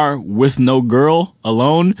nice car with no girl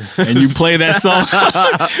alone, and you play that song,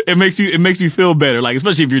 it makes you feel better. Like,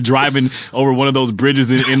 especially if you're driving over one of those bridges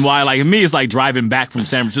in NY. Like me, it's like driving back from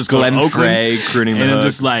San Francisco Glenn to Oakland, Frey crooning the and I'm hook.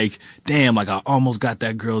 just like, damn, like I almost got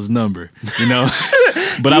that girl's number,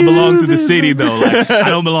 But I belong to the city though. Like I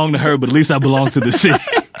don't belong to her, but at least I belong to the city.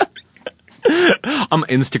 I'm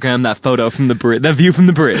Instagram that photo from the bridge, that view from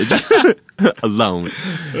the bridge, alone.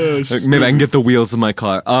 Like, maybe I can get the wheels of my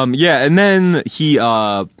car. Yeah, and then he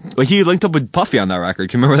linked up with Puffy on that record.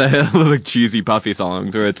 Can you remember that like cheesy Puffy song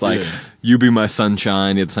where it's like, "You Be My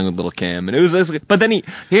Sunshine"? He had the song with Lil' Kim, and it was. But then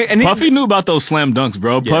Puffy knew about those slam dunks,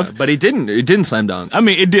 bro. yeah, but he didn't slam dunk. I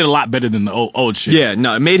mean, it did a lot better than the old shit. Yeah,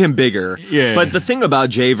 no, it made him bigger. Yeah. But the thing about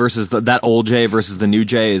Jay versus that old Jay versus the new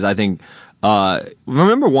Jay is, I think,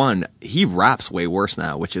 remember one, he raps way worse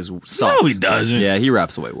now, which is sucks. No, he doesn't. Yeah, he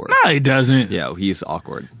raps way worse. No, he doesn't. Yeah, he's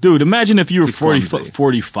awkward. Dude, imagine if you were He's 40, clumsy.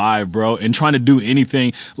 45, bro, and trying to do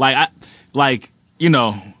anything you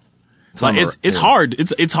know, it's hard.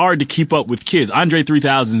 It's hard to keep up with kids. Andre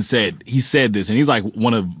 3000 said this, and he's like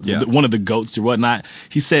one of the goats or whatnot.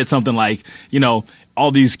 He said something like, you know,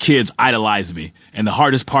 all these kids idolize me, and the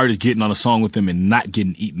hardest part is getting on a song with them and not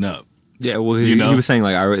getting eaten up. Yeah, well, he was saying,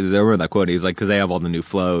 like, I remember that quote. He's like, because they have all the new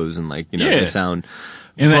flows and, like, you know, they sound.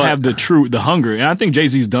 And they have the hunger. And I think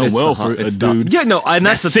Jay-Z's done well for a dude. Yeah, no, and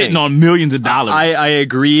that's the sitting thing. on millions of dollars. I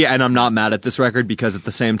agree, and I'm not mad at this record because at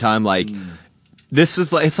the same time, like, this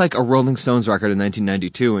is like, it's like a Rolling Stones record in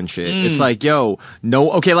 1992 and shit. It's like, yo,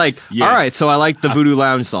 no, okay, like, all right, so I like the Voodoo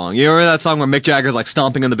Lounge song. You remember that song where Mick Jagger's like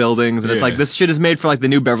stomping in the buildings, and it's like, this shit is made for like the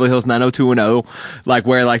new Beverly Hills 90210, like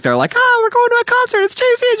where like they're like, we're going to a concert, it's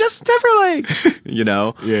Jay-Z and Justin Timberlake, you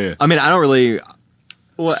know? Yeah. I mean, I don't really.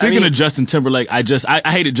 Well, Speaking of Justin Timberlake, I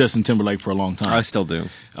hated Justin Timberlake for a long time. I still do.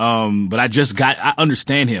 But I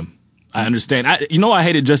understand him. I understand. I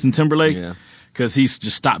hated Justin Timberlake because he's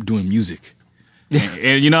just stopped doing music.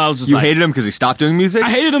 And you know, I was just you hated him because he stopped doing music? I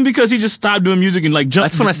hated him because he just stopped doing music and like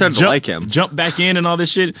That's when I started to like him. Jump back in and all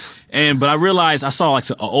this shit. But I realized I saw like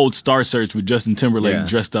an old Star Search with Justin Timberlake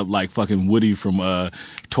dressed up like fucking Woody from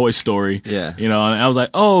Toy Story. Yeah. You know, and I was like,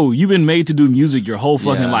 oh, you've been made to do music your whole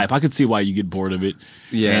fucking life. I could see why you get bored of it.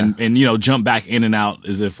 Yeah. And you know, jump back in and out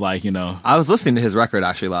as if like, you know. I was listening to his record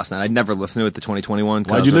actually last night. I'd never listened to it, the 2021.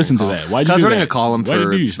 Why'd you listen to that? Why'd you do I was writing that? a column Why'd you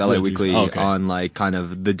for do your LA splits? Weekly Oh, okay. on like kind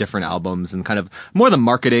of the different albums and kind of more the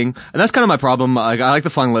marketing. And that's kind of my problem. Like, I like the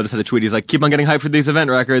Flying Lotus had a tweet. He's like, keep on getting hyped for these event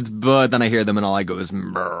records, but then I hear them and all I go is,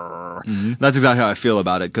 That's exactly how I feel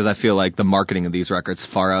about it, because I feel like the marketing of these records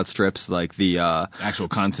far outstrips like the Actual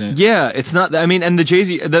content. Yeah, it's not. I mean, and the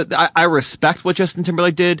Jay-Z. I respect what Justin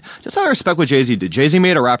Timberlake did. Just how I respect what Jay-Z did. Jay-Z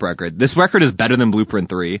made a rap record. This record is better than Blueprint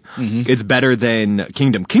 3. It's better than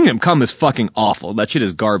Kingdom. Kingdom Come is fucking awful. That shit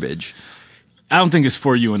is garbage. I don't think it's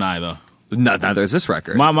for you and I though. No, neither is this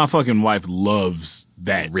record. My fucking wife loves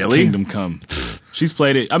that. Really? Kingdom Come. She's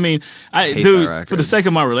played it. I mean, hate dude, that record. for the sake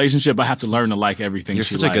of my relationship, I have to learn to like everything You're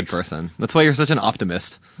she such a good likes. person. That's why you're such an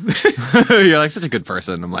optimist. You're like such a good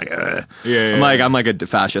person. I'm like, ugh. I'm like a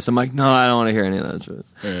fascist. I'm like, no, I don't want to hear any of that shit.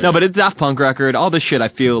 Yeah. No, but it's Daft Punk record. All this shit I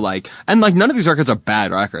feel like, and like none of these records are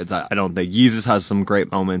bad records. I don't think. Yeezus has some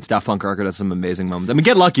great moments. Daft Punk record has some amazing moments. I mean,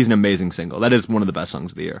 Get Lucky is an amazing single. That is one of the best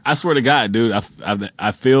songs of the year. I swear to God, dude,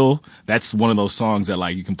 I feel that's one of those songs that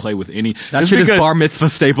like you can play with any. That just shit is because- bar mitzvah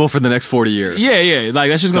staple for the next 40 years. Yeah, like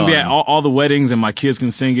that's just gonna be at Done. all the weddings, and my kids can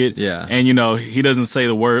sing it. Yeah. And you know, he doesn't say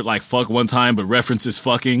the word like fuck one time, but references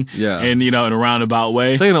fucking. Yeah. And you know, in a roundabout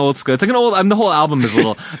way. It's like an old school. It's like an old. The whole album is a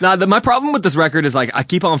little. Now, my problem with this record is like I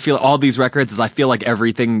keep on feeling all these records is I feel like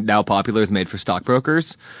everything now popular is made for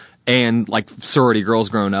stockbrokers and like sorority girls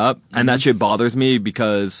grown up, and that shit bothers me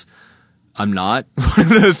because I'm not one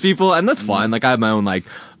of those people, and that's fine. Like I have my own like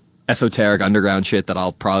esoteric underground shit that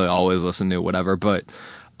I'll probably always listen to, whatever. But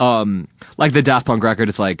like the Daft Punk record,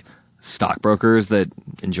 it's like stockbrokers that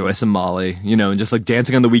enjoy some Molly, you know, and just like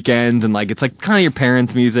dancing on the weekends, and like it's like kind of your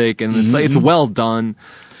parents' music, and it's like it's well done.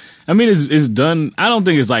 I mean, it's done. I don't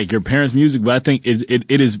think it's like your parents' music, but I think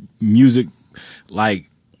it is music like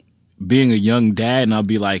being a young dad, and I'll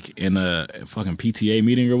be like in a fucking PTA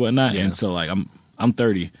meeting or whatnot, and so like I'm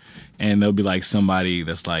 30, and there'll be like somebody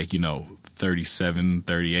that's like, you know, 37,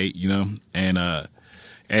 38, you know,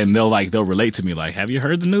 and they'll relate to me like, have you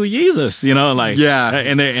heard the new Yeezus? You know, like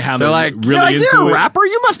and they're like really into you're a it. rapper.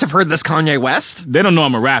 You must have heard this Kanye West. They don't know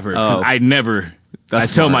I'm a rapper because Oh. I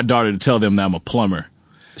That's tell smart. my daughter to tell them that I'm a plumber.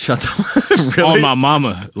 Shut the really? On my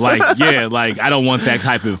mama. Like, yeah, like, I don't want that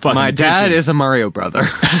type of fucking My dad attention. is a Mario brother.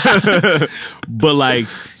 But, like,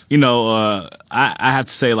 you know, I have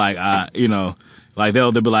to say, like, you know, like,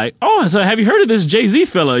 they'll be like, oh, so have you heard of this Jay-Z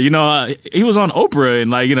fella? You know, he was on Oprah, and,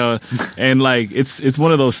 like, you know, and, like, it's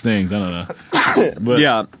one of those things. I don't know. But,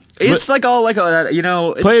 Yeah. It's like all like that, you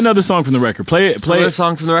know. It's Play another song from the record. Play another it.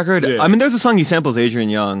 song from the record. Yeah. I mean, there's a song he samples Adrian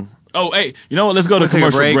Young. Oh, hey, you know what? Let's go to We'll take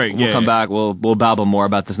a commercial break. We'll Yeah. come back. We'll babble more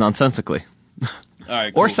about this nonsensically All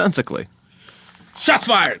right, or cool. sensically. Shots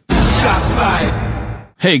fired. Shots fired.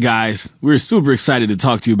 Hey guys, we're super excited to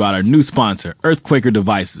talk to you about our new sponsor, Earthquaker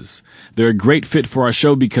Devices. They're a great fit for our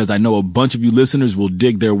show because I know a bunch of you listeners will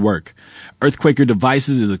dig their work. Earthquaker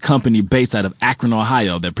Devices is a company based out of Akron,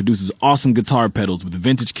 Ohio that produces awesome guitar pedals with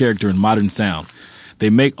vintage character and modern sound. They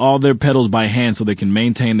make all their pedals by hand so they can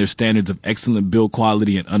maintain their standards of excellent build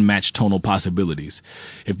quality and unmatched tonal possibilities.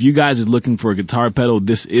 If you guys are looking for a guitar pedal,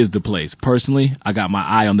 this is the place. Personally, I got my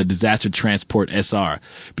eye on the Disaster Transport SR.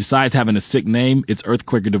 Besides having a sick name, it's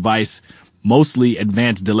Earthquaker Device, mostly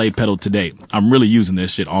advanced delay pedal to date. I'm really using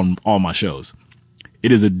this shit on all my shows.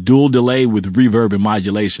 It is a dual delay with reverb and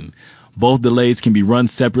modulation. Both delays can be run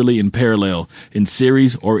separately in parallel, in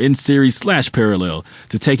series, or in series/parallel.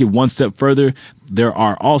 To take it one step further, there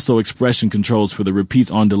are also expression controls for the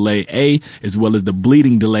repeats on delay A, as well as the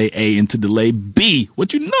bleeding delay A into delay B.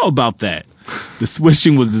 What you know about that? The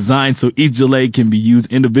switching was designed so each delay can be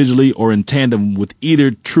used individually or in tandem with either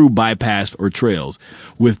true bypass or trails.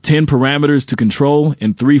 With 10 parameters to control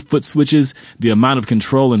and 3 foot switches, the amount of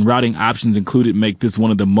control and routing options included make this one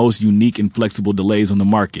of the most unique and flexible delays on the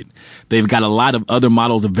market. They've got a lot of other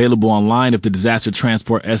models available online if the Disaster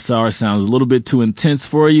Transport SR sounds a little bit too intense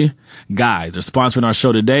for you. Guys, they're sponsoring our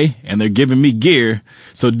show today, and they're giving me gear,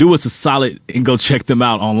 so do us a solid and go check them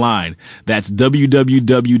out online. That's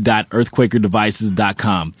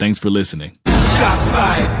www.earthquakerdevices.com. Thanks for listening. Shots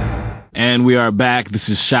fired. And we are back. This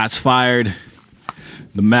is Shots Fired.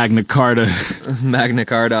 The Magna Carta. Magna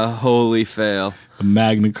Carta, holy fail. The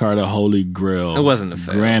Magna Carta Holy Grail. It wasn't a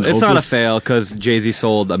fail. Grand It's not a opus. fail because Jay-Z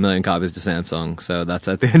sold 1 million copies to Samsung, so that's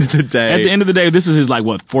at the end of the day. At the end of the day, this is his,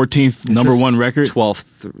 14th number one record?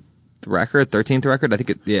 12th record, 13th record? I think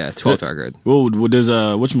 12th record. Well, does,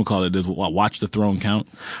 whatchamacallit, does Watch the Throne count?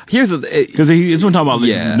 Here's the... Because it's what I'm talking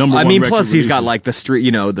about, number one record plus he's got releases. the street,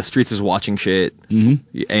 the Streets is Watching shit,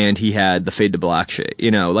 and he had the Fade to Black shit,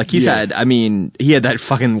 he's had, he had that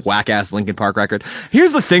fucking whack-ass Linkin Park record.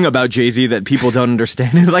 Here's the thing about Jay-Z that people don't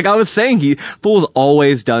understand is, I was saying, Fool's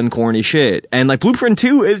always done corny shit, and, Blueprint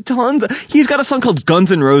 2 is he's got a song called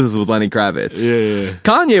Guns N' Roses with Lenny Kravitz. Yeah.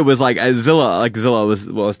 Kanye was Zilla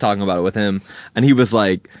was talking about it with him, and he was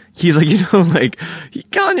like,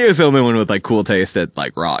 Kanye is the only one with cool taste at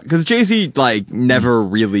rock, because Jay-Z never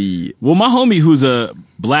really. Well, my homie, who's a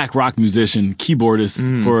black rock musician,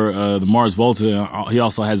 keyboardist for the Mars Volta, he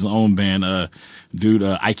also has his own band,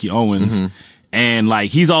 Ike Owens, and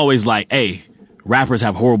he's always hey, rappers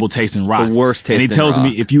have horrible taste in rock. The worst taste in rock. And he tells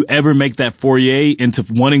me, if you ever make that foray into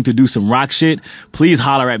wanting to do some rock shit, please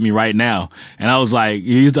holler at me right now. And I was like,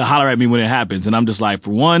 you used to holler at me when it happens. And I'm just like, for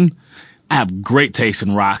one, I have great taste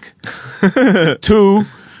in rock. 2,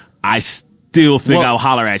 I still think I'll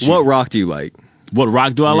holler at you. What rock do you like? What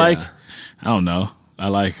rock do I like? I don't know. I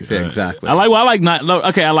like exactly. I like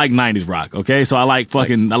 90s rock. Okay, so I like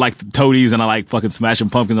the Toadies and I like fucking Smashing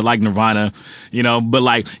Pumpkins. I like Nirvana,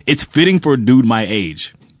 but it's fitting for a dude my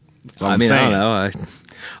age. That's all I'm saying. I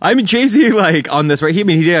don't know. Jay-Z on this right. He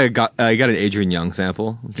got an Adrian Young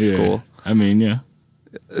sample, which is cool. Yeah.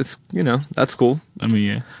 It's that's cool.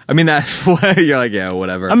 Yeah. That's why you're yeah,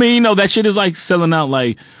 whatever. That shit is selling out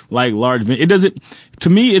like large. It doesn't. To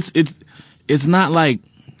me, it's not like.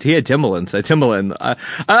 He had Timbaland.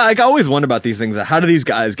 I always wonder about these things. How do these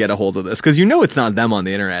guys get a hold of this? Because it's not them on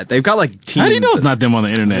the internet. They've got teams. How do you know it's not them on the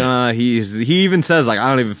internet? He even says I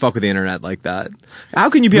don't even fuck with the internet like that. How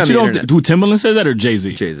can you be on the internet? Do Timbaland says that or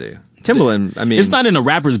Jay-Z? Jay-Z. Timbaland. It's not in a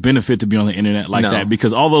rapper's benefit to be on the internet like that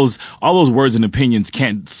because all those words and opinions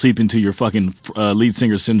can't seep into your fucking lead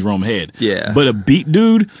singer syndrome head. Yeah. But a beat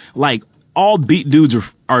dude, all beat dudes are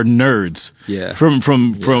nerds. Yeah. From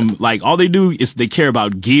all they do is they care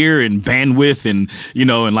about gear and bandwidth and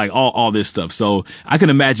and all this stuff. So I can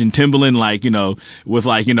imagine Timbaland with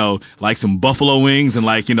some buffalo wings and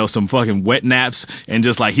some fucking wet naps and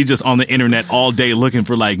just he's just on the internet all day looking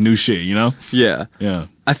for new shit, Yeah. Yeah.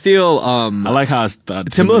 I feel I like how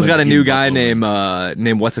Timbaland's got a new guy named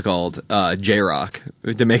what's it called? J-Rock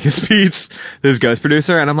to make his beats. This ghost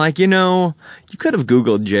producer, and I'm you could have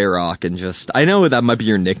Googled J-Rock and I know that might be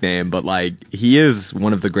your nickname, but he is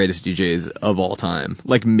one of the greatest DJs of all time.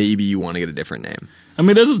 Maybe you want to get a different name.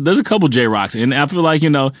 There's a couple J-Rocks, and I feel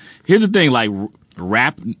here's the thing,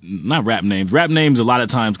 not rap names. Rap names a lot of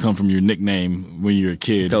times come from your nickname when you're a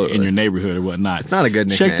kid in your neighborhood or whatnot. It's not a good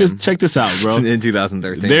nickname. Check this out, bro. In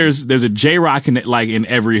 2013. There's a J-Rock in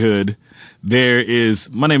every hood. There is,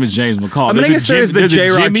 my name is James McCall. I guess there's the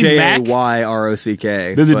J-Rock, Mac.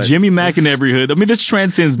 J-A-Y-R-O-C-K. There's a Jimmy Mac in every hood. This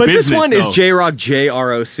transcends business, this one though. is J-Rock,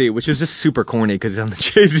 J-R-O-C, which is just super corny because he's on the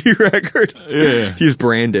Jay-Z record. Yeah. He's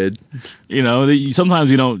branded. Sometimes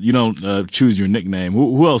you don't choose your nickname.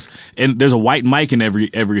 Who else? And there's a White Mike in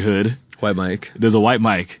every hood. White Mike. There's a white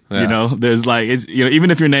Mike. Yeah. You know, there's like, it's, you know,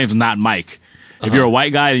 even if your name's not Mike, if you're a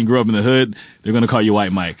white guy and you grew up in the hood, they're going to call you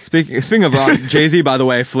White Mike. Speaking of rock, Jay-Z, by the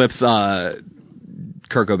way, flips Kurt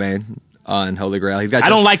Cobain on Holy Grail. I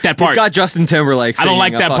don't like that part. He's got Justin Timberlake I don't singing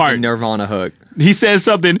like a that fucking part. Nirvana hook. He says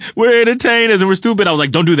something, we're entertainers and we're stupid. I was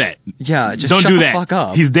like, don't do that. Yeah, just Don't shut do the that. fuck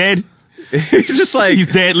up. He's dead. He's just like, He's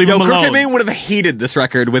dead, leave him Kurt alone. Cobain would have hated this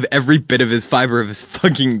record with every bit of his fiber of his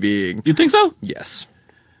fucking being. You think so? Yes.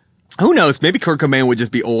 Who knows? Maybe Kurt Cobain would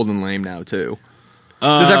just be old and lame now too.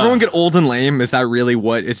 Does everyone get old and lame? Is that really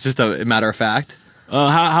what? It's just a matter of fact.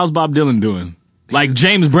 How's Bob Dylan doing? Like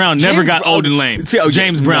James Brown never James got Brown- old and lame. See, okay,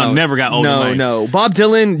 James Brown no, never got old and lame. No. Bob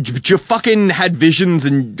Dylan fucking had visions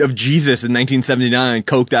of Jesus in 1979,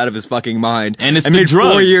 coked out of his fucking mind, And it's the made 4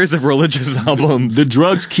 drugs. years of religious albums. The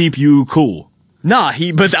drugs keep you cool.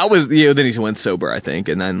 But that was, then he went sober, I think,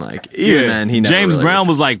 and then even then he never James really- Brown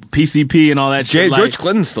was like PCP and all that shit. George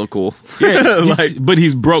Clinton's still cool. Yeah, Like- but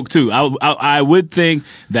he's broke too. I would think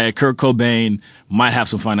that Kurt Cobain might have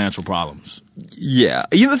some financial problems. Yeah.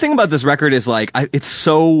 The thing about this record is like,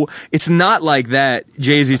 it's not like that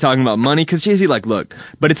Jay-Z's talking about money, cause Jay-Z look,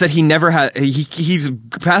 but it's that he never had, he's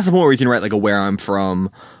past the point where he can write like a Where I'm From,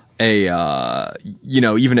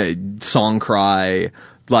 even a Song Cry,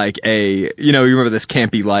 like you remember this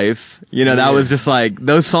Campy Life, that was just like,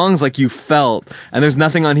 those songs like you felt, and there's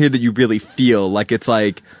nothing on here that you really feel, like it's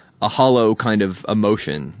like a hollow kind of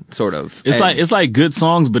emotion, sort of. It's like good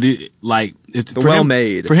songs, but it's They're well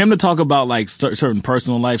made. For him to talk about like certain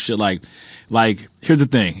personal life shit, like here's the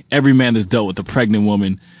thing: every man that's dealt with a pregnant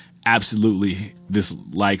woman absolutely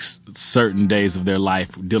dislikes certain days of their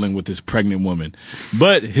life dealing with this pregnant woman.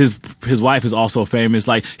 But his wife is also famous.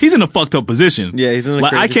 Like, he's in a fucked up position. Yeah, he's in a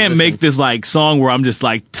like, crazy I can't position. make this like song where I'm just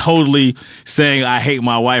like totally saying I hate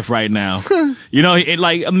my wife right now. Things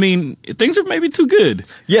are maybe too good.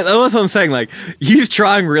 Yeah, that's what I'm saying. Like, he's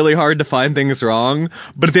trying really hard to find things wrong,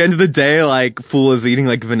 but at the end of the day, like, Fool is eating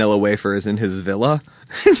like vanilla wafers in his villa.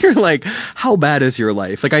 And you're like, how bad is your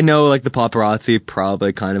life? Like, I know, like, the paparazzi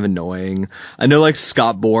probably kind of annoying. I know, like,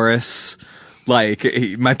 Scott Boras, like,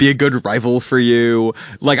 he might be a good rival for you.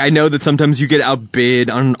 Like, I know that sometimes you get outbid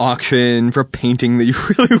on an auction for a painting that you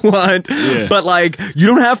really want. Yeah. But, like, you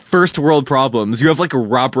don't have first world problems. You have, like,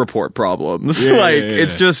 Rob Report problems. Yeah, like, yeah.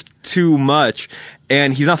 it's just too much.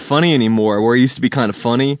 And he's not funny anymore, where he used to be kind of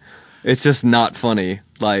funny. It's just not funny.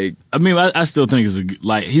 Like, I mean, I still think he's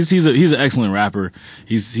an excellent rapper.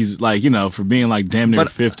 He's like, for being like damn near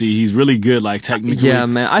 50, he's really good, like, technically. yeah,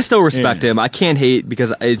 man, I still respect Yeah. him. I can't hate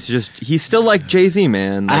because it's just, he's still like Jay-Z,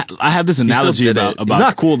 man. Like, I have this he still analogy did about it. He's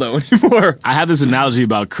not cool though anymore. I have this analogy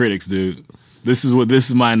about critics, dude. This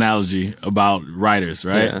is my analogy about writers,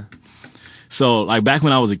 right? Yeah. So, like, back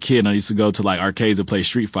when I was a kid, I used to go to like arcades and play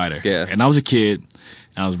Street Fighter. Yeah. And I was a kid.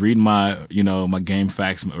 And I was reading my, my game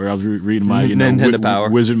facts, or I was reading my, Nintendo Power.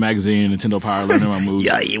 Wizard magazine, Nintendo Power, learning my moves.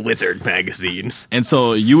 you Wizard magazine. And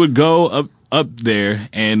so you would go up there,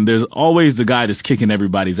 and there's always the guy that's kicking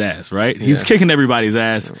everybody's ass, right? He's Yeah. kicking everybody's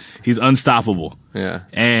ass. He's unstoppable. Yeah.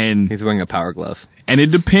 And He's wearing a power glove. and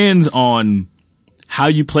it depends on how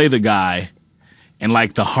you play the guy and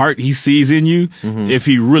like the heart he sees in you, if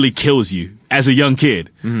he really kills you as a young kid.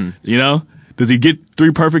 Does he get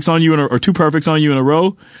 3 perfects on you or 2 perfects on you in a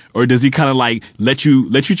row? Or does he kind of like let you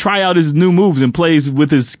try out his new moves and plays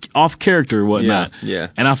with his off character or whatnot? Yeah.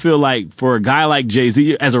 And I feel like for a guy like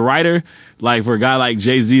Jay-Z, as a writer, like for a guy like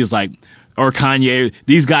Jay-Z is like, or Kanye,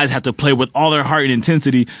 these guys have to play with all their heart and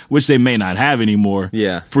intensity, which they may not have anymore.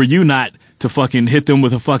 Yeah. For you not to fucking hit them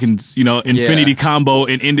with a fucking, infinity combo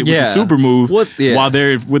and end it with a super move while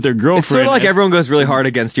they're with their girlfriend. It's sort of like everyone goes really hard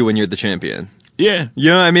against you when you're the champion. Yeah. You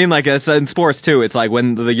know what I mean? Like, it's in sports too. It's like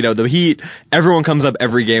when the Heat, everyone comes up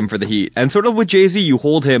every game for the Heat. And sort of with Jay-Z, you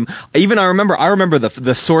hold him. Even I remember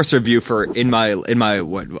the source review for in my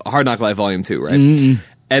Hard Knock Life Volume 2, right? Mm-hmm.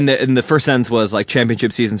 And the first sentence was like,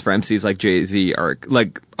 championship seasons for MCs like Jay-Z are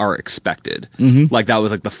expected. Mm-hmm. Like, that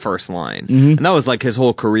was like the first line. And that was like his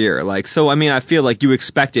whole career. Like, so I mean, I feel like you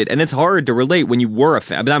expect it, and it's hard to relate when you were a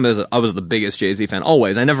fan. I mean, I was the biggest Jay-Z fan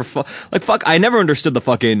always. I never I never understood the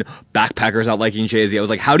fucking backpackers out liking Jay-Z. I was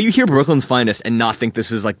like, how do you hear Brooklyn's Finest and not think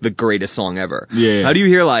this is like the greatest song ever? Yeah. How do you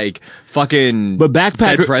hear like fucking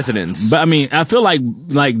Backpacker Dead Presidents? But I mean, I feel like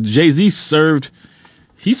Jay-Z served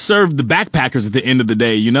the backpackers at the end of the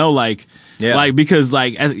day, Yeah. Like, because,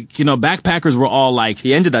 like, you know, backpackers were all like,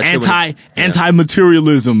 He ended that shit when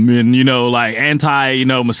anti-materialism and, you know, like,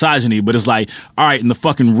 misogyny. But it's like, all right, in the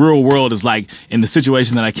fucking real world, it's like, in the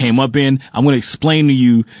situation that I came up in, I'm going to explain to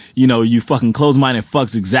you, you know, you fucking close-minded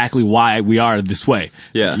fucks exactly why we are this way.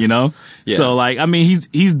 Yeah. You know? Yeah. So, like, I mean,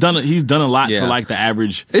 he's done a lot Yeah. for, like, the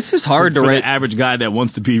average. It's just hard to for write. the average guy that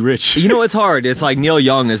wants to be rich. You know, it's hard. It's like Neil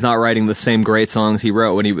Young is not writing the same great songs he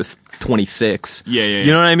wrote when he was 26. Yeah.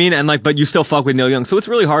 You know what I mean? And like, but you still fuck with Neil Young. So it's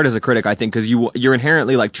really hard as a critic, I think, because you're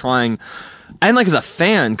inherently like trying, and like as a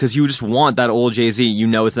fan, because you just want that old Jay-Z, you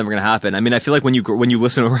know it's never going to happen. I mean, I feel like when you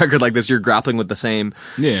listen to a record like this, you're grappling with the same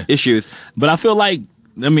issues. But I feel like,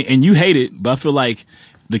 I mean, and you hate it, but I feel like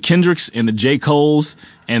the Kendricks and the J. Coles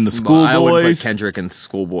and the Schoolboys. I would put Kendrick and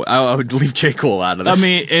Schoolboy. I would leave J. Cole out of this. I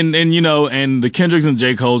mean, and you know, and the Kendricks and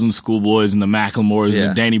J. Coles and the Schoolboys and the Macklemores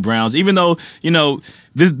and the Danny Browns, even though, you know,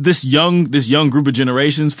 this young group of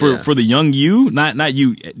generations for the young you, not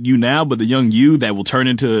you now, but the young you that will turn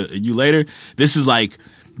into you later, this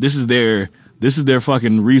is their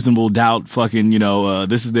fucking Reasonable Doubt fucking, you know,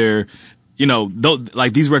 this is their, you know,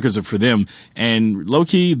 like these records are for them. And low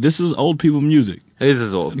key, this is old people music. This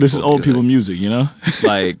is old people music, you know?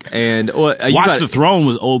 Like, and Watch the Throne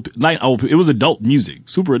was old, it was adult music,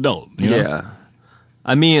 super adult, you know? Yeah.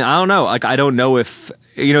 I mean, I don't know. Like, I don't know if,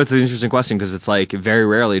 you know, it's an interesting question because it's like very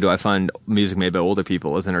rarely do I find music made by older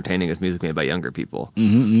people as entertaining as music made by younger people.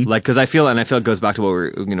 Mm-hmm. Like, because I feel it goes back to what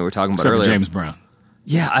we're talking about earlier. James Brown.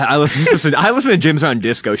 Yeah, I listen to James Brown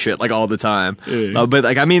disco shit like all the time. Yeah. But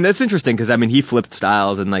like, I mean, that's interesting because I mean, he flipped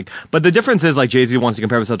styles and like, but the difference is like Jay-Z wants to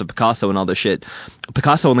compare himself to Picasso and all this shit.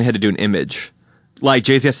 Picasso only had to do an image. Like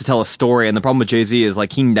Jay-Z has to tell a story, and the problem with Jay-Z is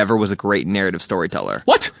like he never was a great narrative storyteller.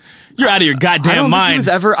 What? You're out of your goddamn mind.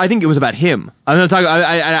 I think it was about him. I'm not talking.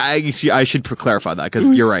 I should clarify that because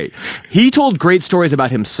you're right. He told great stories about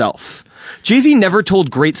himself. Jay-Z never told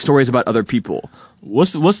great stories about other people.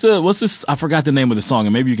 What's this? I forgot the name of the song,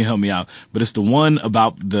 and maybe you can help me out. But it's the one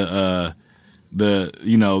about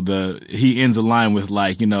he ends a line with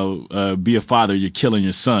like, you know, be a father, you're killing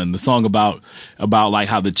your son. The song about like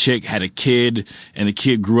how the chick had a kid and the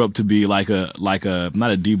kid grew up to be like a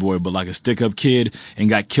not a D-boy, but like a stick-up kid and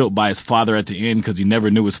got killed by his father at the end because he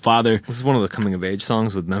never knew his father. This is one of the coming of age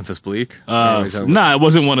songs with Memphis Bleak. Nah, it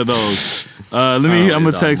wasn't one of those. I'm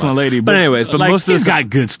gonna text my lady. But anyways, but like, most of he's got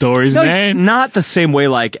good stories, man. Not the same way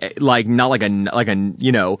like not like a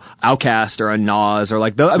you know, Outkast or a Nas or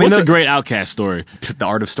like the. I mean, what's a great Outkast story? The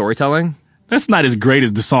Art of Storytelling. That's not as great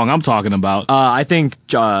as the song I'm talking about. I think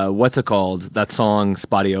what's it called? That song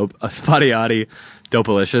Spotty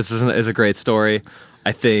Dopalicious is a great story.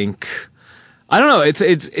 I think I don't know.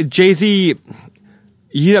 It's Jay-Z.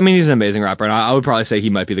 I mean, he's an amazing rapper, and I would probably say he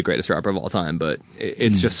might be the greatest rapper of all time, but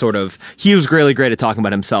it's just sort of, he was really great at talking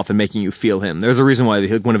about himself and making you feel him. There's a reason why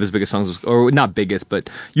one of his biggest songs was, or not biggest, but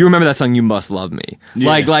you remember that song, You Must Love Me. Yeah.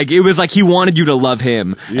 Like, it was like he wanted you to love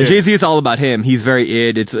him. Yeah. And Jay-Z, it's all about him. He's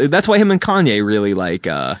very that's why him and Kanye really like,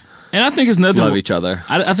 and I think it's nothing, love each other.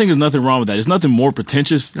 I think there's nothing wrong with that. It's nothing more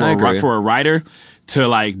pretentious for a writer to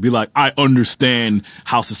like, be like, I understand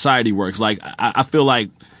how society works. Like, I feel like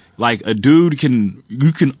a dude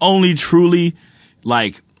you can only truly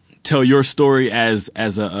like tell your story as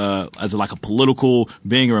like a political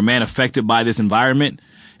being or a man affected by this environment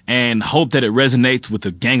and hope that it resonates with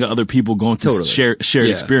a gang of other people going through shared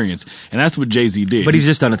experience. And that's what Jay-Z did. But he's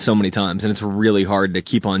just done it so many times, and it's really hard to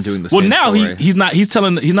keep on doing the same now story. he's not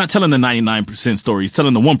telling the 99% story. He's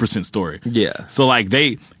telling the 1% story. Yeah. So like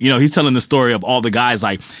he's telling the story of all the guys.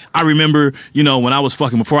 Like, I remember, you know, when I was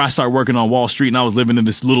before I started working on Wall Street and I was living in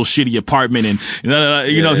this little shitty apartment and,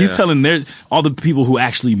 he's telling all the people who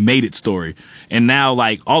actually made it story. And now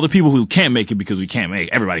like all the people who can't make it because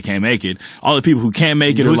everybody can't make it. All the people who can't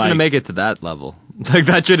make it Who's are gonna make it to that level? Like,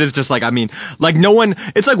 that shit is just like, I mean, like, no one,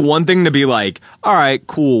 it's like one thing to be like, all right,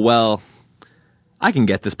 cool, well, I can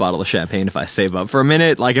get this bottle of champagne if I save up for a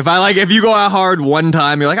minute. Like, if you go out hard one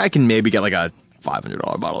time, you're like, I can maybe get like a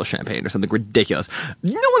 $500 bottle of champagne or something ridiculous.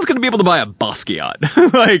 No one's gonna be able to buy a Basquiat.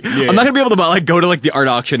 I'm not gonna be able to go to like the art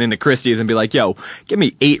auction into Christie's and be like, yo, give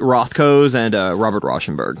me 8 Rothkos and a Robert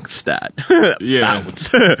Rauschenberg stat. Yeah.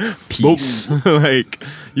 Peace. Like,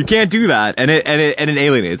 you can't do that. And it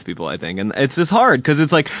alienates people, I think. And it's just hard because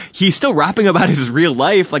it's like, he's still rapping about his real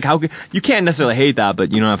life. Like, you can't necessarily hate that,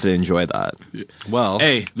 but you don't have to enjoy that. Well.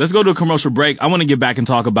 Hey, let's go to a commercial break. I want to get back and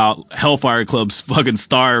talk about Hellfire Club's fucking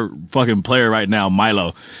star fucking player right now,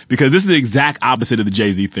 Milo, because this is the exact opposite of the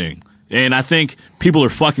Jay-Z thing. And I think people are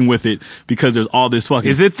fucking with it because there's all this fucking...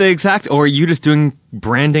 Is it the exact, or are you just doing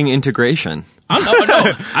branding integration?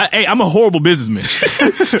 I'm a horrible businessman.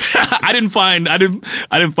 I didn't find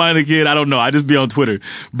the kid. I don't know. I just be on Twitter.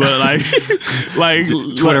 But like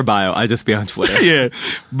Twitter bio. I just be on Twitter. Yeah.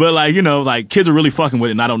 But like, you know, like kids are really fucking with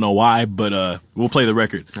it and I don't know why, but we'll play the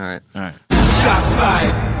record. All right. Shots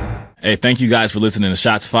fired. Hey, thank you guys for listening to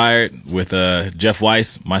Shots Fired with Jeff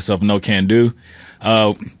Weiss, myself, No Can Do.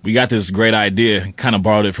 We got this great idea, kind of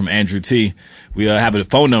borrowed it from Andrew T. We have a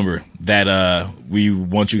phone number that we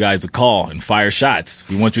want you guys to call and fire shots.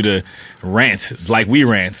 We want you to rant like we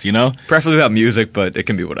rant, you know? Preferably about music, but it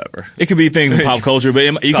can be whatever. It can be things in pop culture, but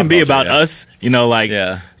it can be about us, you know, like,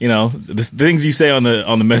 you know, the things you say on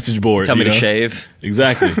the message board. Tell me to shave.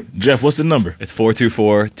 Exactly. Jeff, what's the number? It's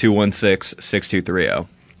 424-216-6230.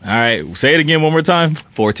 All right. Say it again one more time.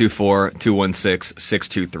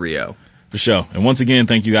 424-216-6230. For sure. And once again,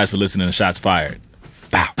 thank you guys for listening to Shots Fired.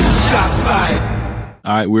 Bow. Shots fired.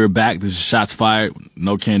 All right, we're back. This is Shots Fired,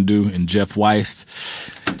 No Can Do, and Jeff Weiss.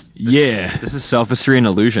 Yeah. This is Sophistry and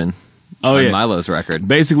Illusion. Oh, on yeah. Milo's record.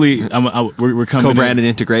 Basically, we're coming Co-branded in.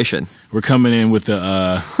 Integration. We're coming in with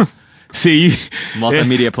the,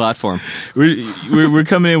 Multimedia platform. We're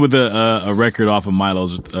coming in with a record off of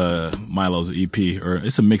Milo's EP, or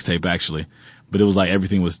it's a mixtape actually, but it was like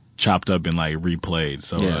everything was chopped up and like replayed.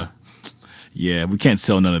 So, yeah, we can't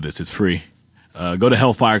sell none of this. It's free. Go to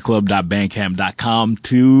hellfireclub.bandcamp.com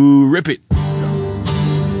to rip it.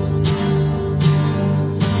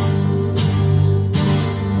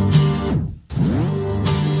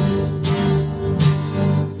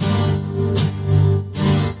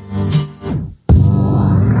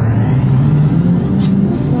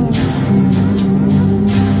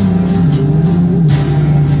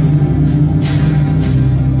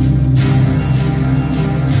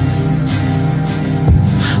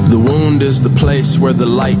 Is the place where the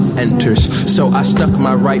light enters. So I stuck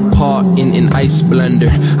my right paw in an ice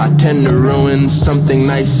blender. I tend to ruin something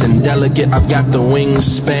nice and delicate. I've got the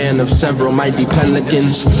wingspan of several mighty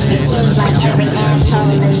pelicans. It seems like every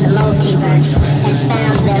asshole in the multiverse has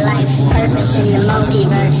found their life's purpose in the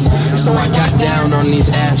multiverse. So I got down on these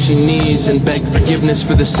ashy knees and begged forgiveness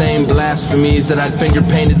for the same blasphemies that I'd finger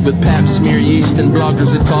painted with pap smear yeast and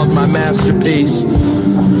bloggers had called my masterpiece.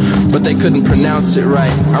 But they couldn't pronounce it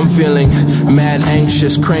right. I'm feeling mad,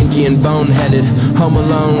 anxious, cranky, and boneheaded. Home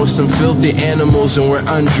alone with some filthy animals and we're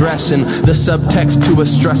undressing. The subtext to a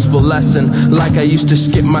stressful lesson, like I used to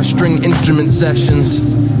skip my string instrument sessions.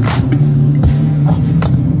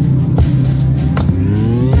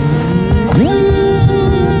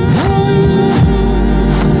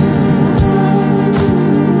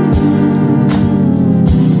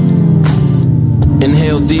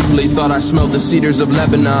 Inhaled deeply, thought I smelled the cedars of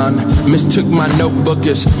Lebanon. Mistook my notebook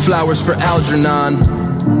as flowers for Algernon.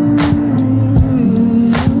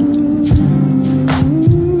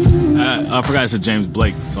 I forgot it's a James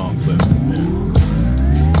Blake song, but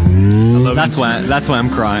That's why I'm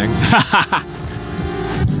crying.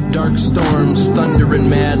 Dark storms, thunder and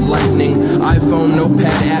mad lightning. iPhone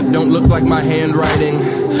notepad app don't look like my handwriting.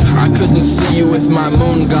 I couldn't see you with my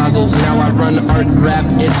moon goggles. Now I run art rap,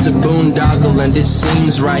 it's a boondoggle, and it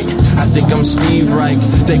seems right. I think I'm Steve Reich.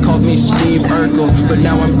 They called me Steve Urkel, but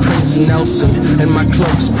now I'm Prince Nelson, and my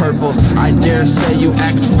cloak's purple. I dare say you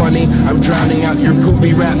act funny. I'm drowning out your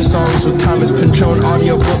poopy rap songs with Thomas Pynchon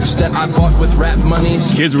audiobooks that I bought with rap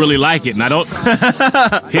monies. Kids really like it, and I don't.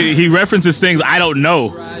 he references things I don't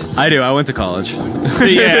know. I do. I went to college.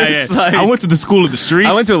 Yeah. Like, I went to the school of the streets.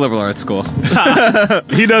 I went to a liberal arts school.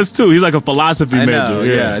 He does too. He's like a philosophy major.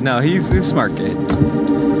 Yeah. No, he's a smart kid.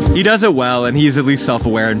 He does it well, and he's at least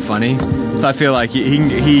self-aware and funny. So I feel like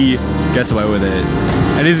he gets away with it,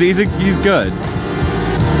 and he's good.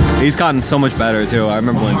 He's gotten so much better too. I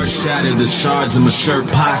remember when. My heart shattered, the shards in my shirt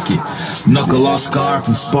pocket. Knuckle all scarred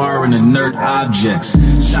from sparring inert objects.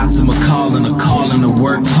 Shots in my call and a call in a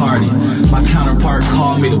work party. My counterpart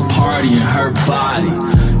called me to party in her body.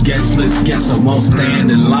 Guest list, guess I won't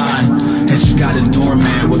stand in line. And she got a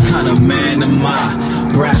doorman, what kind of man am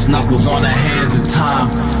I? Brass knuckles on the hands of time.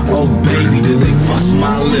 Oh baby, did they bust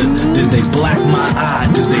my lip? Did they black my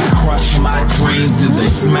eye? Did they crush my dreams? Did they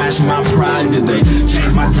smash my pride? Did they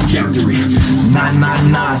change my trajectory?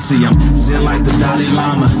 Nah, see I'm zen like the Dalai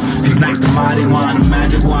Lama. Ignites the marijuana,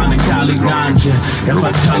 magic wine and Kali Ganja. If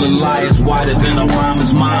I tell a lie, it's whiter than a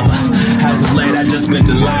Rama's mama. As of late, I just been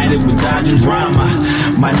delighted with dodging drama.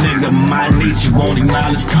 My nigga, my Nietzsche won't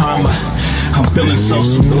acknowledge karma. I'm feeling so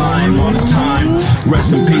sublime all the time.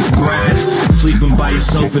 Rest in peace, Brad. Sleeping by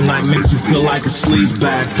yourself at night makes you feel like a sleaze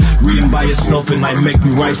bag. Reading by yourself at night make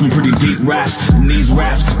me write some pretty deep raps. And these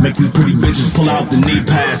raps make these pretty bitches pull out the knee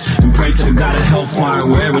pads and pray to the god of hellfire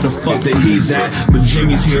wherever the fuck that he's at. But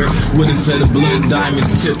Jimmy's here with a set of blood diamond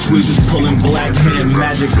tip tweezers, pulling black hand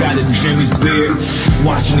magic out of Jimmy's beard.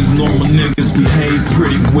 Watching these normal niggas behave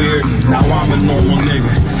pretty weird. Now I'm a normal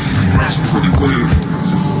nigga. That's pretty weird.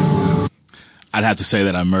 I'd have to say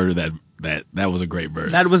that I murdered that was a great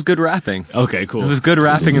verse. That was good rapping. Okay, cool. It was good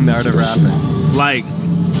rapping in the art of rapping. Like,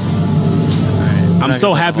 I'm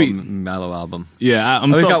so happy. Mellow album. Yeah,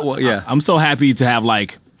 I'm so happy to have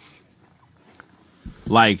like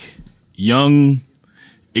young,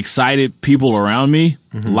 excited people around me,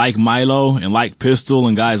 like Milo and like Pistol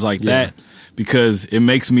and guys like that. Because it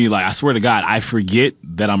makes me like, I swear to God, I forget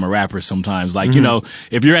that I'm a rapper sometimes. Like, you know,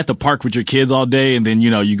 if you're at the park with your kids all day and then,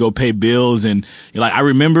 you know, you go pay bills and you're like, I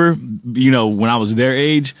remember, you know, when I was their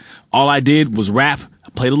age, all I did was rap. I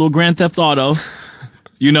played a little Grand Theft Auto,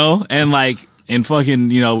 you know, and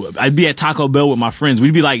fucking, you know, I'd be at Taco Bell with my friends.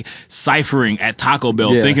 We'd be like ciphering at Taco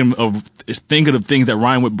Bell, thinking of things that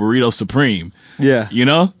rhyme with Burrito Supreme. Yeah. You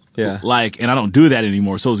know? Yeah. Like, and I don't do that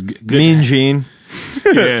anymore. So it's good. Mean Gene.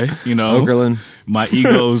 Yeah, you know, Okerlund. My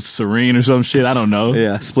ego's serene or some shit. I don't know.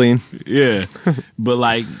 Yeah, spleen. Yeah, but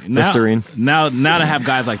like now, Listerine. Now to have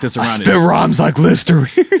guys like this around, spit rhymes like Listerine.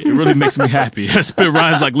 It really makes me happy. I spit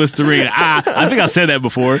rhymes like Listerine. I think I've said that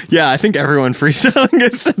before. Yeah, I think everyone freestyling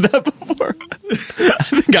has said that before. I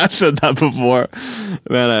think I've said that before.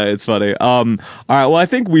 Man, it's funny. All right. Well, I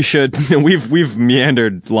think we should. We've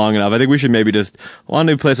meandered long enough. I think we should maybe just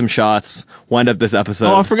play some shots. Wind up this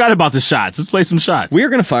episode. Oh, I forgot about the shots. Let's play some shots. We are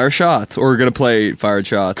gonna fire shots, or we're gonna play fired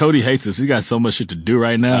shots. Cody hates us. He's got so much shit to do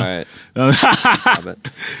right now. All right. Stop it.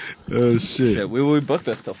 Oh shit. Yeah, we booked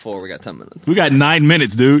this till 4. We got 10 minutes. We got 9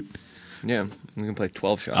 minutes, dude. Yeah, we can play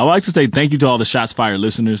 12 shots. I would like to say thank you to all the Shots Fired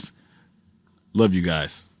listeners. Love you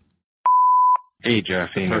guys. Hey, Jeff.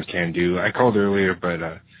 Hey, No Can Do. I called earlier, but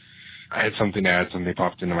I had something to add. Something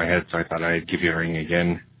popped into my head, so I thought I'd give you a ring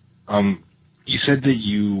again. You said that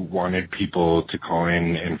you wanted people to call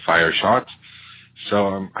in and fire shots.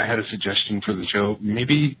 So I had a suggestion for the show.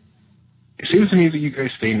 Maybe it seems to me that you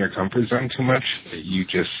guys stay in your comfort zone too much. That you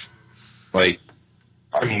just, like,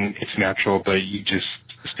 I mean, it's natural, but you just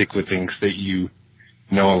stick with things that you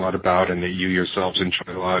know a lot about and that you yourselves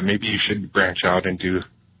enjoy a lot. Maybe you should branch out and do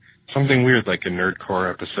something weird like a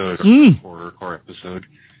nerdcore episode or a horrorcore episode.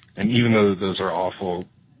 And even though those are awful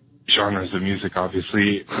genres of music,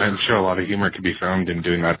 obviously, I'm sure a lot of humor could be found in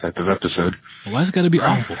doing that type of episode. Why's it got to be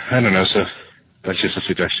awful? I don't know, so that's just a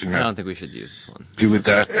suggestion. I don't think we should use this one. Do with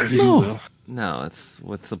that as you will. No,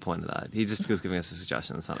 what's the point of that? He just was giving us a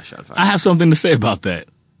suggestion. It's not a shot fire. I have something to say about that.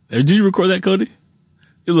 Did you record that, Cody?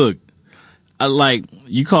 Hey, look,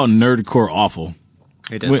 you call nerdcore awful.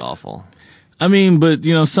 It is awful. I mean, but,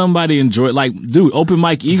 you know, somebody enjoyed, like, dude, Open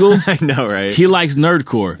Mike Eagle. I know, right? He likes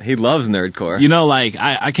nerdcore. He loves nerdcore. You know, like,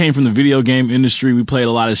 I came from the video game industry. We played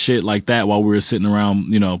a lot of shit like that while we were sitting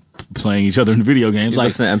around, you know, playing each other in video games. You like,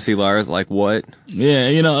 listen to MC Lars, like, what? Yeah,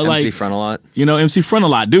 you know, like. MC Frontalot. You know, MC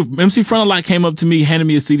Frontalot. Dude, MC Frontalot came up to me, handed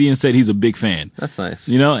me a CD and said he's a big fan. That's nice.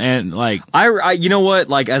 You know, and like. I you know what?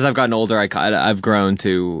 Like, as I've gotten older, I've grown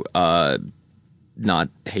to, not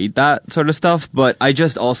hate that sort of stuff, but I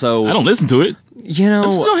just also. I don't listen to it. You know, I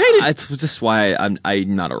still hate it. It's just why I'm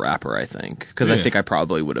not a rapper, I think. Because I think I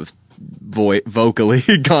probably would have vocally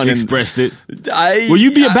gone expressed it. Well,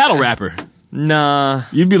 you'd be a battle rapper. Nah.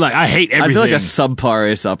 You'd be like, I hate everything. I'd be like a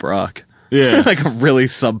subpar Aesop Rock. Yeah. Like a really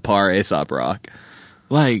subpar Aesop Rock.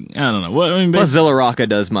 Like, I don't know. What I mean, plus Zilla Rocca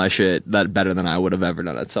does my shit that better than I would have ever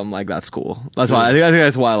done it. So I'm like, that's cool. That's why I think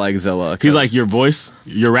that's why I like Zilla. He's like your voice,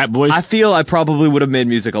 your rap voice. I feel I probably would have made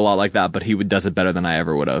music a lot like that, but he does it better than I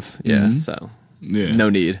ever would have. Yeah. So no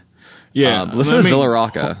need. Yeah, listen to Zilla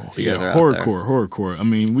Rocca if you guys are out there. Horrorcore. I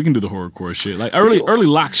mean, we can do the horrorcore shit. Like early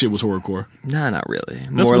lock shit was horrorcore. Nah, not really.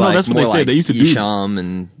 That's what they said. They used to do Isham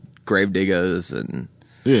and Gravediggers and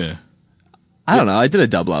yeah. I don't know. I did a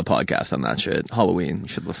Double Out podcast on that shit. Halloween. You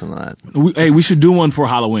should listen to that. We should do one for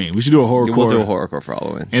Halloween. We should do a horrorcore. We'll do a horrorcore for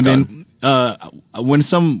Halloween. And then when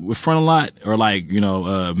some with Front a Lot or like, you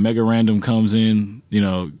know, Mega Random comes in, you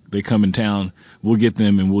know, they come in town, we'll get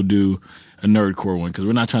them and we'll do a nerdcore one because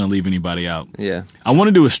we're not trying to leave anybody out. Yeah. I want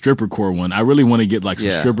to do a stripper core one. I really want to get like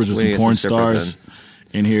some strippers or some porn stars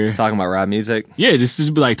in here. Talking about rap music? Yeah, just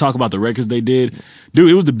to be like talk about the records they did. Dude,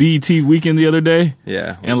 it was the BET weekend the other day.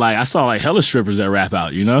 Yeah. And like I saw like hella strippers that rap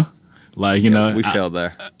out, you know? Like, you know. We failed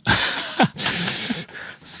there.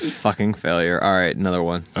 Fucking failure. All right, another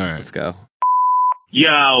one. All right. Let's go.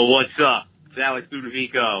 Yo, what's up? It's Alex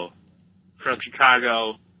Ludovico from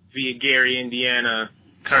Chicago via Gary, Indiana,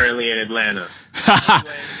 currently in Atlanta.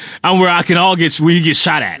 I'm where you get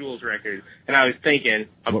shot at. Jules record. And I was thinking,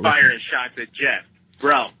 I'm firing shots at Jeff.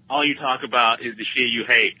 Bro, all you talk about is the shit you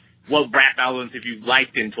hate. What rap albums have you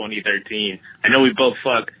liked in 2013? I know we both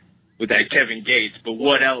fuck with that Kevin Gates, but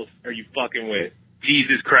what else are you fucking with?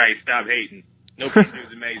 Jesus Christ, stop hating. No Can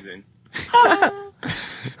Do's amazing.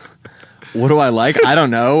 What do I like? I don't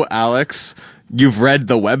know, Alex. You've read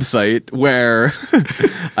the website where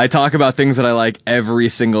I talk about things that I like every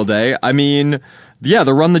single day. I mean, yeah,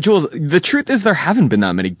 the Run the Jewels. The truth is there haven't been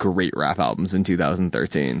that many great rap albums in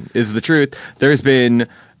 2013, is the truth. There's been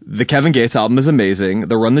the Kevin Gates album is amazing.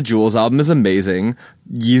 The Run the Jewels album is amazing.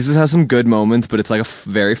 Yeezus has some good moments, but it's like a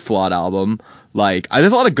very flawed album. Like,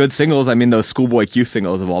 there's a lot of good singles. I mean, those Schoolboy Q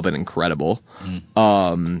singles have all been incredible.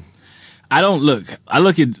 I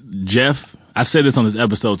look at Jeff. I've said this on this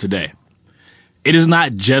episode today. It is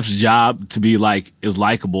not Jeff's job to be is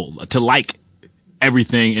likable, to like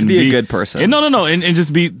everything and be a good person. And no, and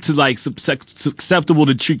just be susceptible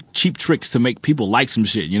to cheap tricks to make people like some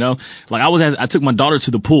shit, you know? Like I took my daughter to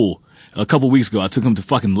the pool a couple weeks ago. I took them to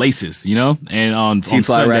fucking Laces, you know? And on Teen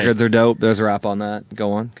Fly Sunday. records are dope. There's a rap on that.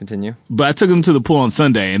 Go on, continue. But I took them to the pool on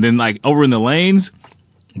Sunday, and then over in the lanes,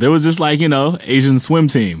 there was this Asian swim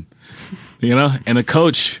team, you know? And the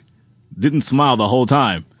coach didn't smile the whole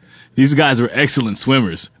time. These guys were excellent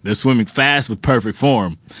swimmers. They're swimming fast with perfect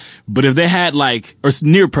form. But if they had or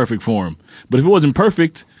near perfect form, but if it wasn't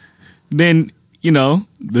perfect, then,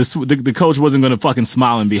 the coach wasn't going to fucking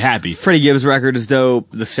smile and be happy. Freddie Gibbs' record is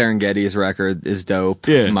dope. The Serengeti's record is dope.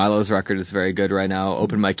 Yeah. Milo's record is very good right now.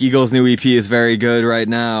 Open Mike Eagle's new EP is very good right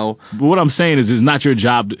now. But what I'm saying is, it's not your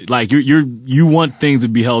job. You want things to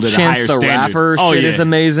be held at a higher Chance the standard. Rapper shit is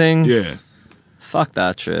amazing. Yeah. Fuck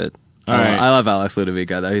that shit. All right. I love Alex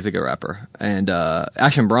Ludovico, though. He's a good rapper. And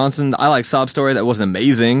Action Bronson, I like Sob Story. That wasn't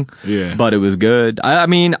amazing. Yeah. But it was good. I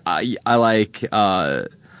like...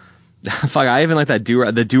 fuck, I even like that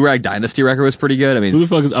the Do-Rag Dynasty record was pretty good. I mean... Who the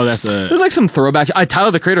fuck is... Oh, that's a... There's some throwback...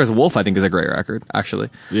 Tyler, the Creator as a Wolf, I think, is a great record, actually.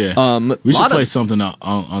 Yeah. We should play something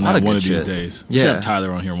on that one of these days. We should have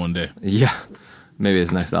Tyler on here one day. Yeah. Maybe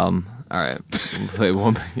his next album. All right. We'll play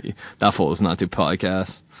one. That fool is not two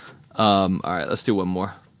podcasts. All right, let's do one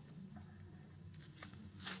more.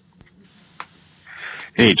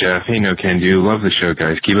 Hey, Jeff. Hey, No Can Do. Love the show,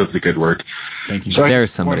 guys. Keep up the good work. Thank you. So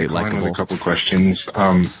There's somebody likable. likable. A couple questions.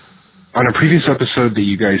 On a previous episode that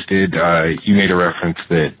you guys did, you made a reference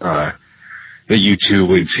that you two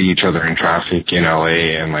would see each other in traffic in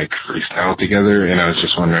LA and freestyle together. And I was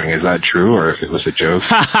just wondering, is that true, or if it was a joke?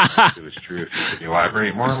 If it was true, if you could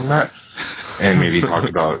elaborate more on that, and maybe talk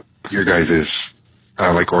about your guys'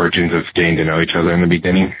 origins of getting to know each other in the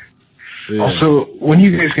beginning. Yeah. Also, when are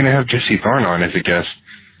you guys going to have Jesse Thorne on as a guest?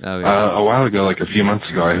 Oh, yeah. A while ago, a few months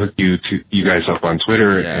ago, I hooked you guys up on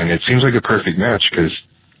Twitter, and it seems like a perfect match because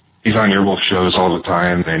he's on Earwolf shows all the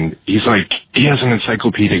time, and he has an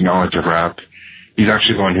encyclopedic knowledge of rap. He's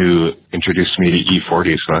actually the one who introduced me to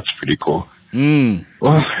E40, so that's pretty cool.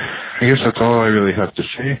 Well, I guess that's all I really have to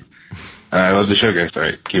say. I love the show, guys. All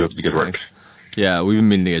right, keep up the good work. Thanks. Yeah, we've been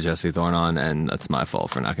meaning to get Jesse Thorne on, and that's my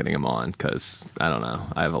fault for not getting him on, because, I don't know,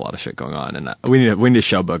 I have a lot of shit going on, and we need a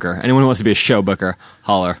show booker. Anyone who wants to be a show booker,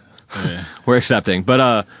 holler. Yeah. We're accepting.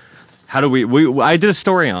 But, how do I did a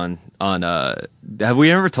story on, have we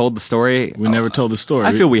ever told the story? We never told the story.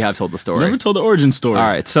 I feel we have told the story. We never told the origin story. All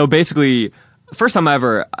right, so basically, first time I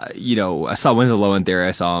ever, I saw Winslow Low in Theory.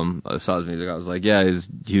 I saw his music. I was like, yeah,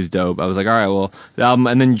 he was dope. I was like, all right, well, the album,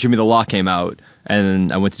 and then Jimmy the Law came out, and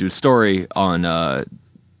then I went to do a story on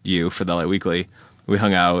you for the LA Weekly. We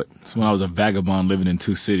hung out. It's when I was a vagabond living in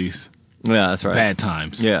two cities. Yeah, that's right. Bad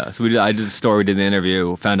times. Yeah, so I did the story, we did the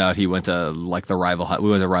interview, found out he went to we went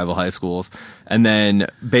to rival high schools, and then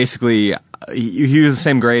basically he was the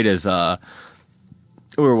same grade as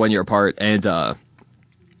we were 1 year apart, and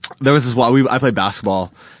there was this I played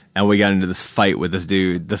basketball, and we got into this fight with this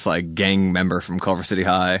dude, this gang member from Culver City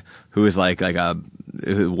High, who was like a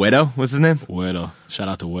Wedo, what's his name? Wedo. Shout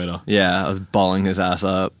out to Wedo. Yeah, I was balling his ass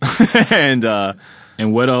up, and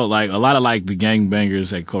Wedo, a lot of the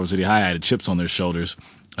gangbangers at Culver City High had chips on their shoulders.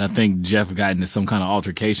 I think Jeff got into some kind of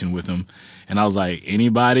altercation with him. And I was like,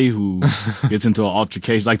 anybody who gets into an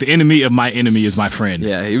altercation, the enemy of my enemy is my friend.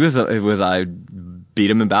 Yeah, I beat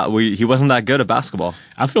him he wasn't that good at basketball.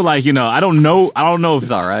 I feel like, I don't know if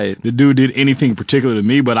he's all right. The dude did anything particular to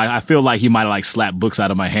me, but I feel like he might have slapped books out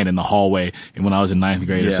of my hand in the hallway and when I was in 9th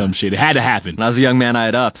grade or some shit. It had to happen. When I was a young man, I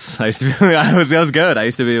had ups. I used to be, I was good. I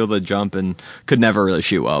used to be able to jump and could never really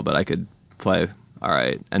shoot well, but I could play all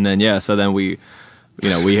right. And then, so then we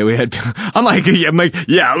we had. I'm like,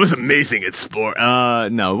 yeah, I was amazing at sport.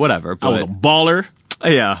 No, whatever. But, I was a baller.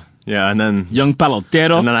 Yeah, and then young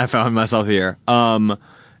pelotero, and then I found myself here.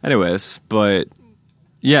 Anyways, but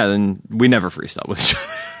yeah, then we never freestyle with each other.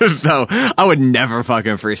 No, I would never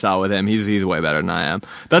fucking freestyle with him. He's way better than I am.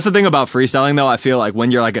 That's the thing about freestyling, though. I feel like when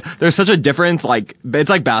you're like, there's such a difference. Like, it's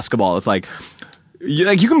like basketball. It's like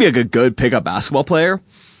you can be like a good pickup basketball player,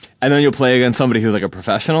 and then you'll play against somebody who's like a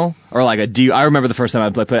professional or like a D. I remember the first time I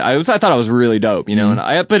played. I thought I was really dope, and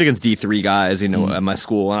I played against D3 guys, at my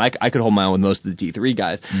school, and I could hold my own with most of the D3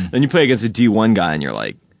 guys. Then you play against a D1 guy, and you're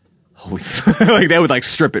like, holy, like they would like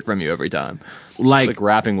strip it from you every time. Like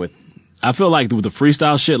rapping with. I feel like with the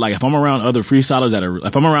freestyle shit, like if I'm around other freestylers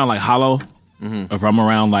if I'm around like Hollow, or if I'm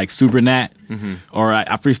around like Super Nat, or I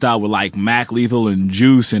freestyle with like Mac Lethal and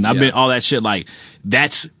Juice, and I've been all that shit. Like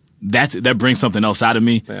that brings something else out of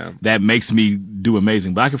me that makes me do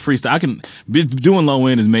amazing. But I can freestyle. Doing low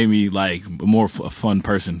end has made me like a more fun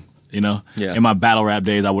person. Yeah. In my battle rap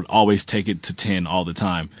days, I would always take it to 10 all the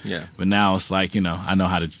time. Yeah. But now it's like I know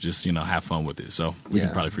how to just have fun with it. So we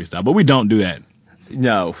can probably freestyle, but we don't do that.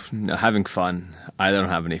 No, having fun. I don't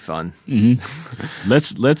have any fun. Mm-hmm.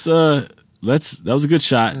 That was a good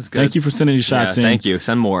shot. Good. Thank you for sending your shots in. Thank you.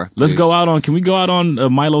 Send more. Let's go out on. Can we go out on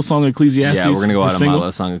Milo's song Ecclesiastes? Yeah, we're gonna go out on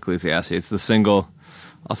Milo's song Ecclesiastes. It's the single.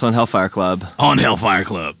 Also on Hellfire Club. On Hellfire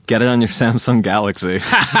Club. Get it on your Samsung Galaxy.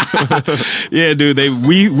 Yeah, dude.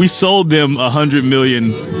 We sold them 100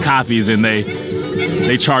 million copies, and they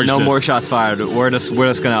charged us. No more shots fired. We're just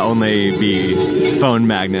gonna only be phone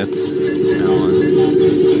magnets.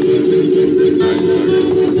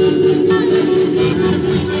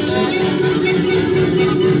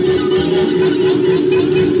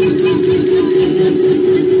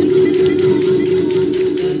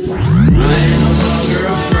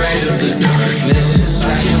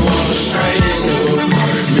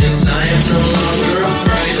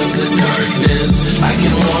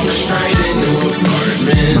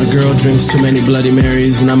 My girl drinks too many Bloody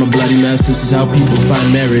Marys, and I'm a bloody mess. This is how people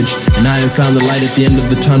find marriage. And I have found the light at the end of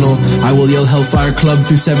the tunnel. I will yell Hellfire Club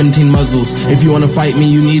through 17 muzzles. If you want to fight me,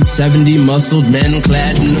 you need 70 muscled men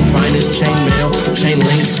clad in the finest chainmail. Chain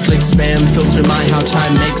links, click spam, filter my how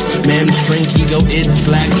time makes man shrink, ego, id,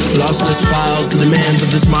 flack. Lossless files, the demands of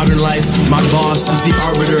this modern life. My boss is the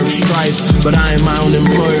arbiter of strife, but I am my own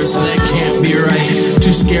employer, so that can't be right.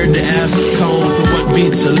 Too scared to ask Cone for what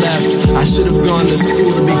beats are left. I should have gone to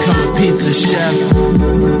school to become a pizza chef.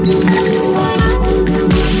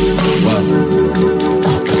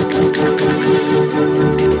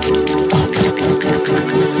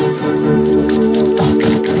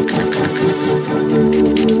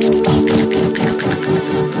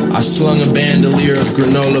 I slung a bandolier of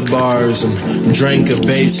granola bars and drank a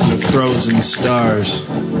basin of frozen stars.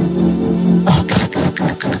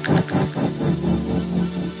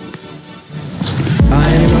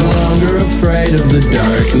 I am no longer afraid of the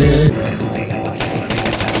darkness.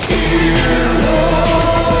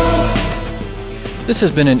 This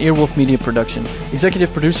has been an Earwolf Media production.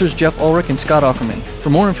 Executive producers Jeff Ulrich and Scott Aukerman. For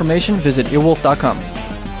more information, visit earwolf.com.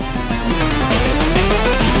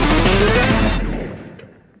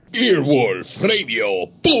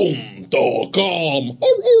 Earwolfradio.com.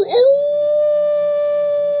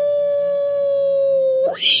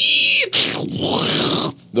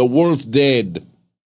 The wolf dead.